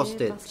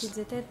exhausted. parce qu'ils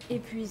étaient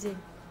épuisés.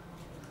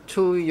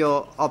 To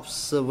your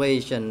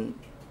observation,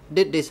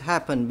 did this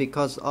happen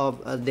because of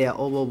their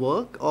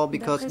overwork or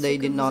because D'après ce they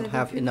que did vous not avez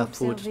have pu enough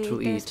food observer, to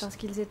était-ce eat? parce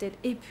qu'ils étaient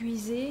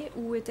épuisés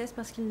ou était-ce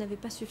parce qu'ils n'avaient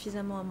pas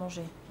suffisamment à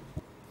manger?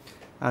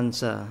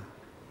 Answer.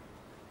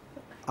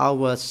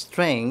 Our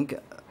strength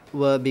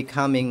were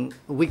becoming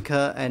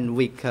weaker and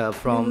weaker Nous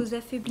from nous day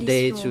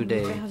affaiblissions, to nous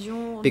day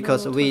perdions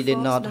because notre we did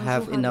force not d'un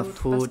have jour à enough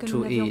l'autre, food parce que to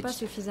nous n'avions eat. pas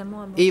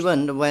suffisamment à manger.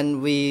 Even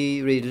when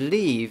we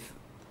relieve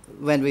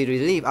when we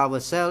relieve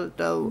ourselves,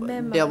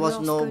 there was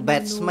no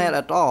bad smell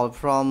at all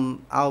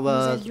from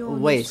our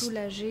waste.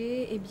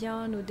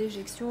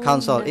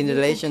 Counsel, in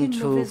relation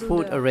to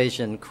food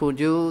ration, could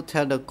you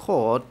tell the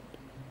court,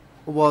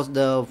 was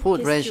the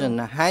food ration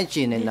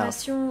hygiene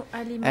enough,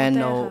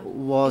 and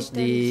was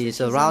the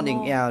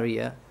surrounding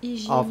area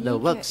of the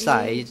work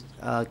site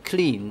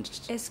clean?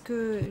 Est-ce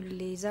que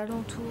les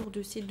alentours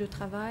du site de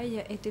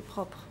travail étaient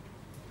propres?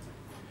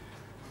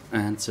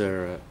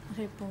 Answer.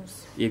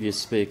 Réponse. If you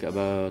speak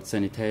about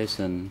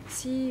sanitation,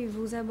 si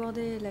vous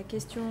abordez la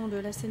question de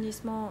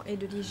l'assainissement et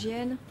de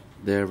l'hygiène,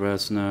 there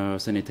was no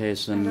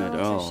sanitation at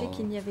all. Sachez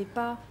qu'il n'y avait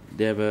pas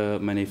there were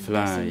many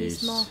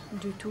flies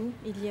du tout.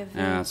 Il y avait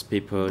as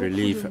people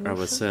relieve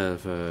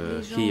ourselves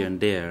here and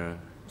there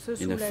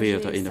in the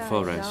field or in the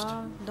forest.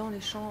 Dans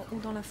les champs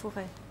ou dans la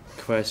forêt.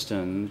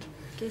 Questioned.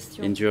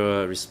 In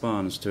your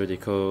response to the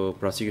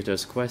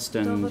co-prosecutor's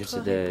question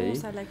yesterday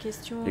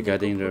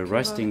regarding the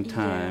resting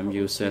time,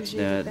 you said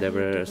that there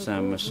were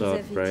some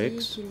short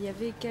breaks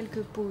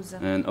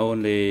and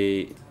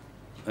only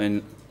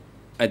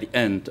at the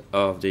end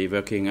of the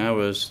working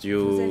hours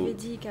you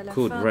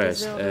could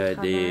rest at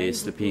the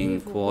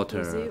sleeping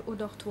quarter.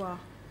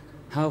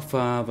 How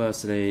far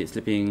was the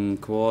sleeping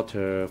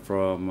quarter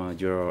from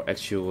your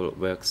actual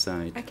work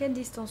site? À quelle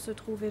distance se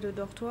trouvait le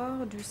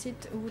dortoir du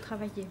site où vous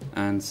travaillez?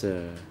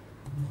 Answer.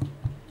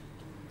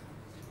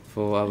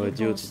 For our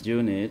youth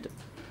unit,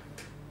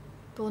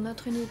 pour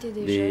notre unité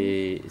des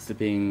the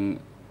sleeping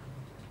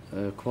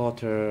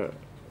quarter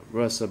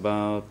was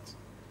about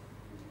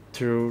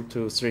 200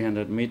 to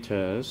 300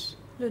 meters.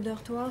 Le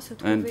dortoir se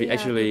trouvait and we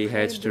actually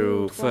had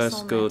to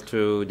first go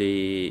to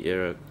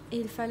the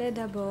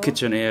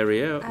kitchen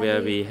area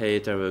where we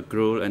had our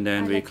gruel, and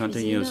then we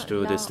continued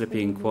to the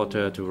sleeping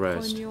quarter to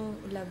rest.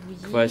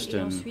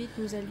 Question.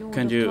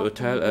 Can you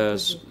tell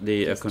us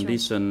the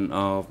condition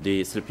of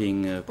the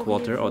sleeping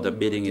quarter or the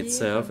building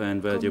itself,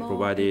 and whether you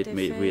provided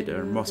me with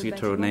a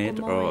mosquito net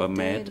or a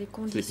mat,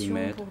 sleeping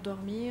mat?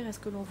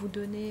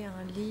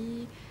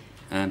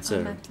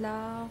 Answer.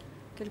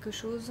 Quelque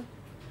chose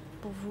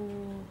pour vous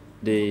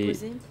the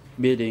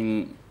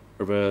building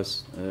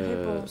was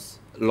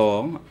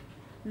long,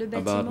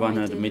 about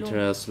 100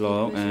 meters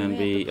long, and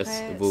we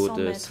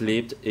would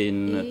sleep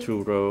in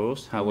 2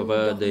 rows.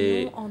 However,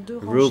 the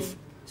roof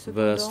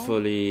was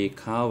fully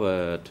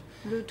covered.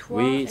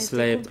 We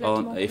slept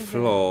on a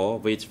floor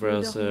which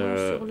was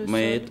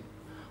made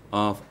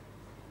of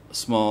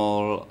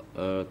small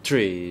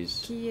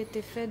trees,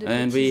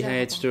 and we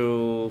had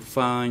to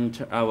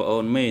find our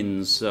own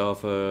means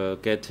of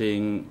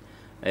getting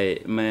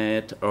a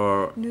mat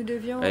or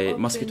a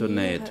mosquito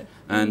net.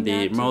 And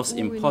the most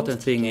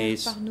important thing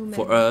is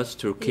for us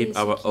to keep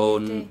our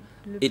own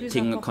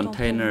eating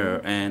container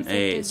and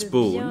a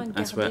spoon,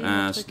 as well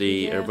as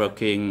the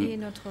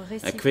working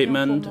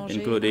equipment,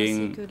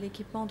 including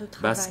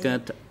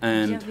basket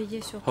and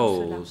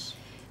hose.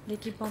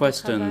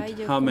 Question: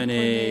 how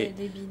many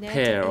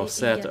pair or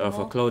set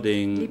of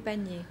clothing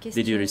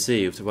did you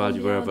receive while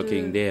you were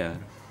working there?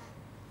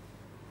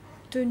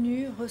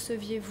 Tenue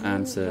receviez-vous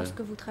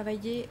lorsque vous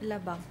travailliez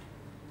là-bas?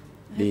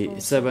 The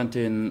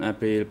 17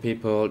 April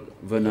people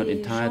were not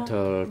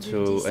entitled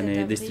to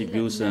any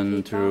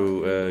distribution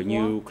through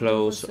new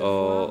clothes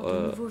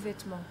or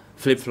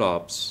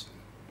flip-flops.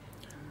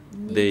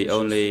 They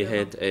only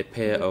had a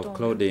pair of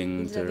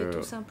clothing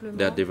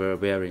that they were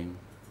wearing.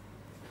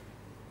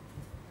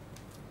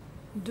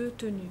 Deux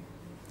tenues.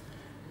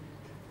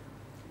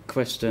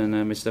 Question,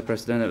 Mr.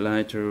 President, I'd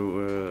like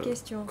to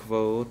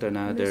quote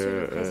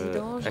another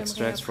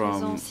extract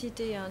from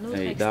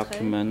a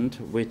document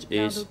which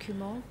is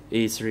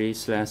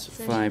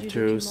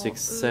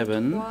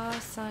E3/5267,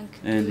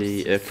 and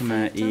the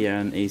Khmer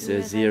EN is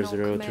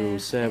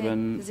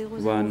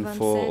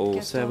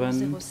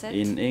 00271407,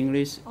 in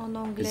English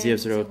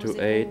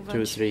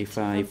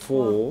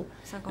 00282354,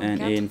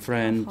 and in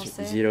French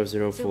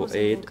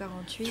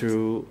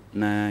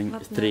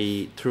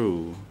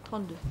 00482932.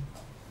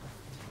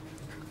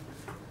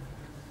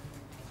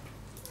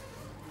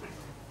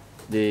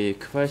 The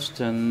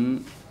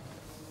question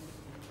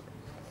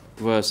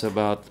was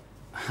about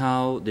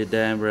how the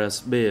dam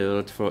was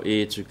built for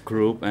each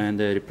group, and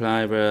the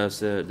reply was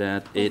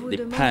that it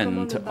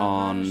depends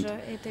on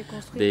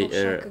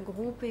the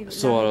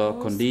soil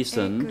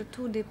condition,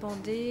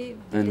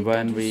 and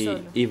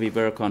if we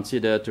were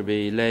considered to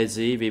be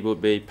lazy, we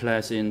would be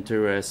placed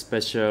into a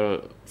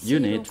special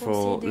unit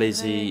for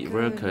lazy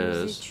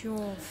workers,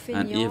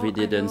 and if we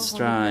didn't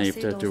strive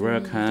to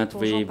work hard,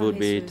 we would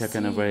be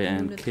taken away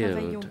and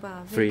killed.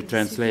 Free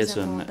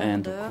translation,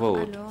 end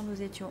quote.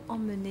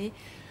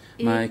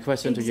 My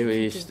question to you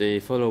is the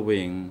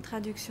following.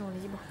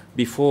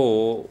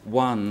 Before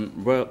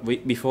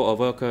a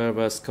worker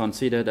was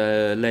considered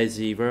a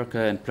lazy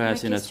worker and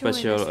placed in a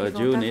special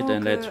unit,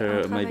 and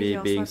later maybe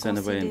being sent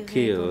away and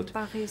killed,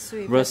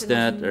 was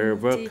that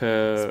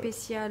worker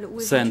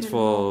sent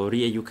for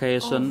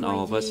re-education,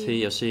 or was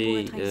he or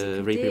she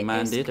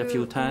reprimanded a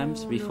few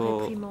times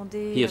before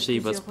he or she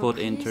was put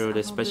into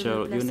the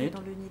special unit?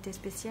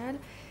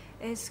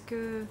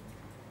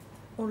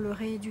 On le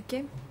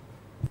rééduquait?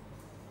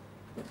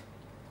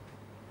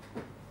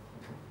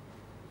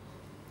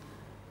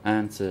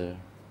 Answer.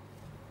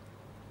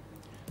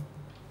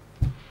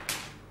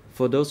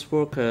 For those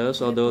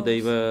workers, although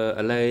they were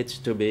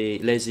alleged to be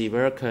lazy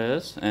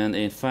workers, and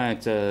in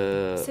fact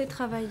Ces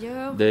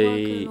travailleurs,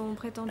 they que l'on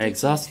prétendait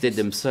exhausted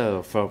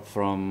themselves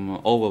from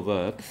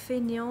overwork.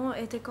 Feignants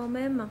étaient quand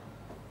même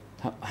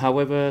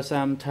However,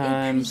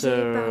 sometimes par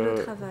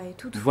le travail.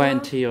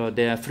 went here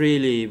there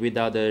freely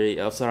without the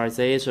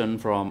authorization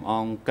from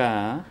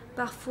ANCA.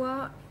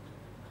 Parfois,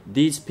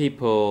 these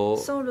people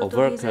or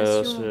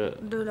workers were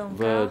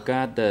l'ANCA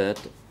gathered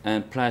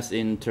and placed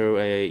into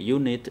a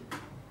unit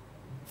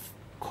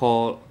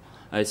called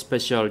a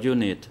special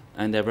unit,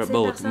 and there were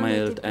both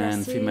male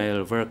and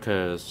female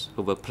workers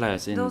who were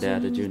placed in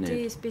that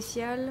unit.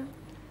 Spéciale,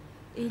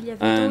 il y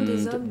avait and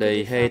des hommes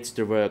they que had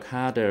to work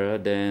harder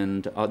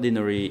than the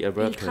ordinary Ils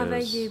workers.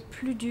 travaillaient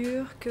plus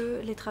dur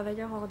que les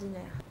travailleurs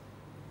ordinaires.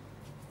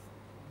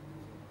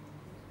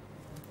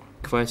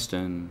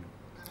 Question.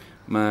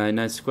 My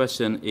next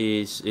question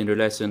is in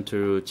relation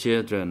to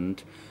children.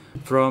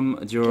 From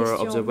your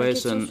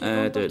observation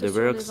at the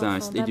work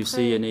sites, did you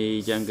see any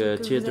younger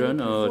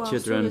children or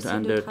children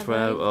under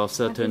 12 or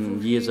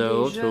certain years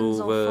old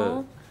who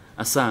were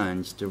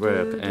assigned to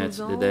work at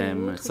the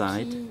dam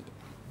site?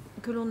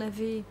 Que l'on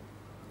avait,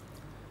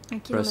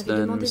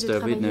 President,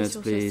 Mr. Witness,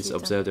 sur please ce site.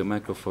 observe the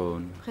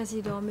microphone.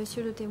 Président,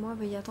 Monsieur le témoin,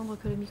 veuillez attendre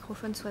que le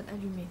microphone soit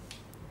allumé.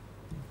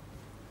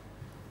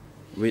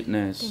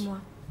 Witness.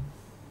 Témoin.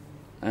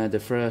 At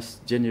the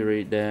first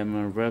January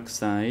dam work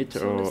site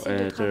or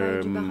at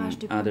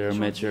other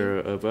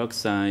major work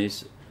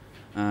sites,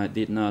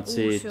 did not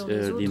see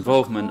the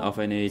involvement of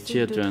any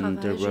children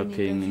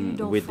working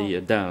with the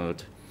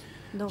adult.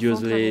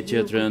 Usually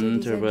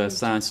children were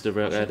assigned to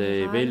work at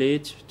a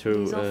village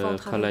to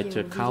collect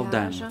cow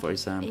dung, for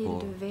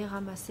example.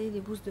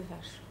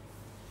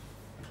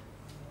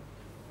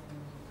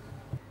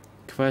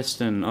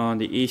 Question on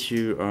the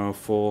issue of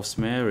forced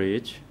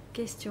marriage.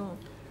 Question.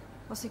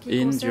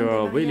 In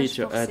your village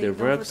or at the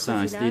work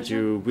site, did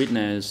you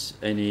witness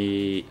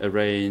any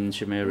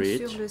arranged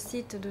marriage? Sur le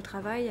site de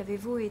travail,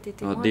 avez-vous été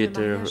Or témoin did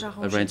de mariage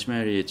arrangé? arranged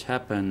marriage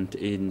happen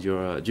in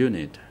your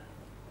unit?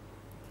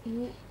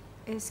 Ou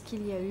est-ce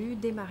qu'il y a eu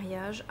des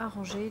mariages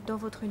arrangés dans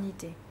votre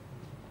unité?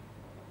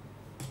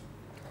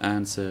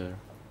 Answer.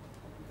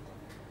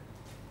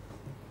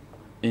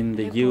 In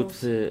the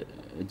youth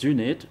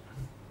unit,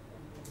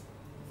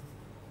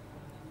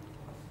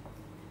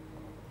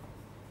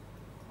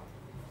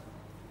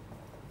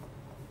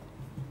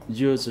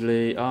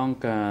 usually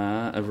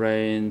ANCA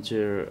arrange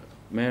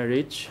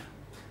marriage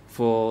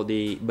for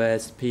the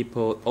best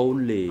people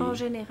only. En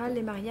général,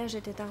 les mariages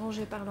étaient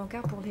arrangés par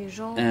l'ANCA pour les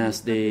gens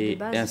As du peuple de the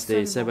base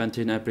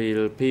 17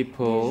 April Les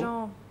people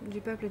gens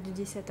du peuple du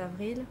 17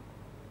 avril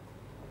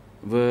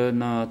were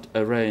not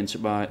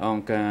arranged by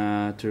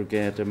ANCA to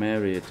get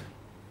married.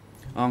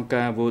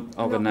 ANCA would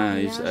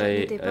organize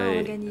n'était pas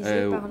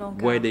organisé par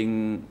l'ANCA.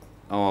 wedding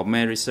or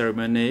marriage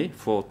ceremony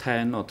for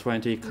 10 or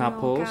 20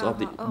 couples of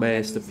the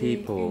best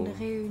people. Une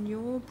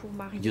réunion pour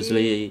marier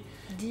Usually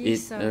 10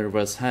 it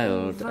was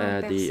held 20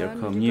 at the personnes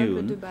du commune,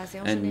 peuple de base. Et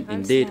en and général,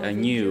 indeed ça I avait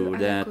knew lieu à la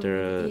that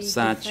commune. Et de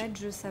such fait,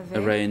 je savais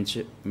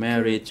arranged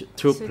marriage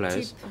took ce place,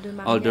 type de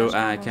mariage although I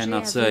arrangé cannot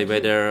avait say lieu.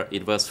 whether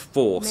it was Mais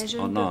forced je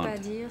or ne peux not. pas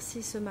dire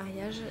si ce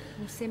mariage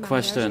ou ces mariages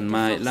Question. étaient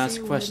My forcés last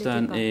ou ne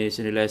question l'étaient pas. is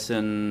in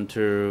relation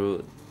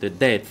to the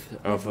death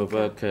of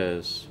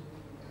workers.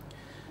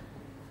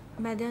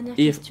 Ma dernière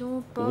If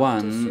question porte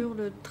one, sur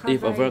le travail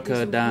if a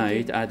worker des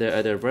died ouvriers. either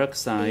at a work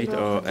site leur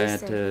or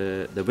décès.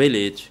 at the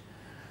village,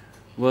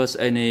 was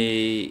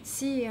any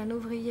Si un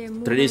ouvrier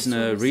mourait traditional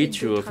sur le site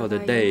de ritual for the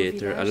travail day au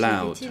village,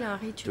 allowed était-il un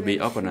to be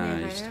rituel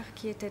organized? funéraire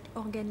qui était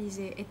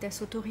organisé?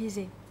 Était-ce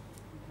autorisé?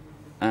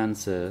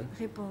 Answer.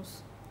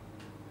 Réponse.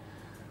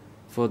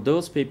 For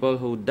those people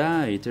who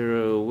died,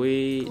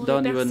 we Pour les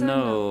don't even personnes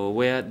know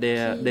where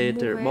their qui dead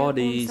mouraient, on ne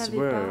bodies savait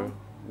were. pas où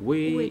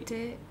We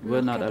était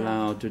were leur not cadavre,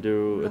 allowed to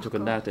leur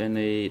conduct any On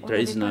n'avait pas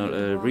traditional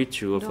le droit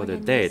ritual for the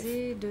death.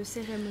 d'organiser de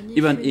cérémonies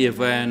Even if funéraires,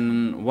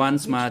 when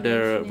one's rituels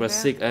mother was funéraires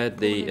sick at pour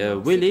the les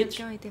morts. Si village,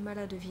 quelqu'un était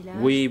malade au village,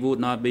 we would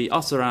not be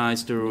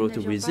authorized nous to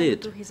n'avions pas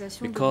visit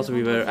l'autorisation de because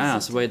lui we rendre were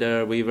asked visite.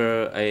 whether we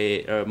were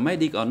a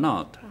medic or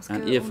not. Parce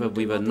And qu'on if nous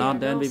we were demandait not,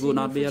 then alors we si would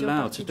nous not be faisions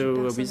allowed partie du to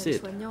personnel visit.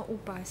 soignant ou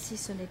pas. Si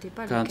ce n'était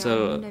pas le cas, nous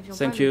Counsel, n'avions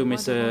thank pas you, le droit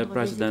de Mr. rendre visite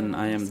President. à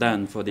la I am personne.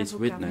 done for this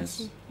Avocat, witness.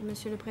 merci.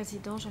 Monsieur le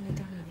Président, j'en ai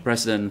terminé.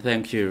 President,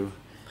 thank you.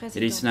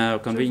 It is now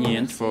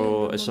convenient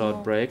for a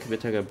short break. We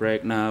take a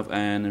break now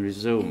and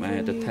resume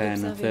at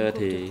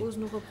 10:30.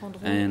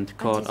 And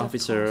court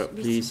officer,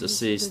 please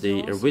assist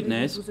the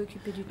witness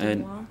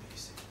and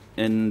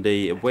in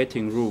the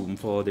waiting room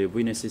for the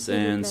witnesses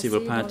and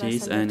civil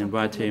parties and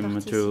invite him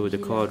to the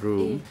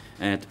courtroom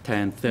at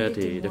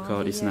 10:30. The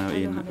court is now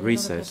in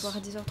recess.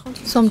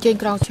 សូមជើញ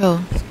ក្រោកឈរ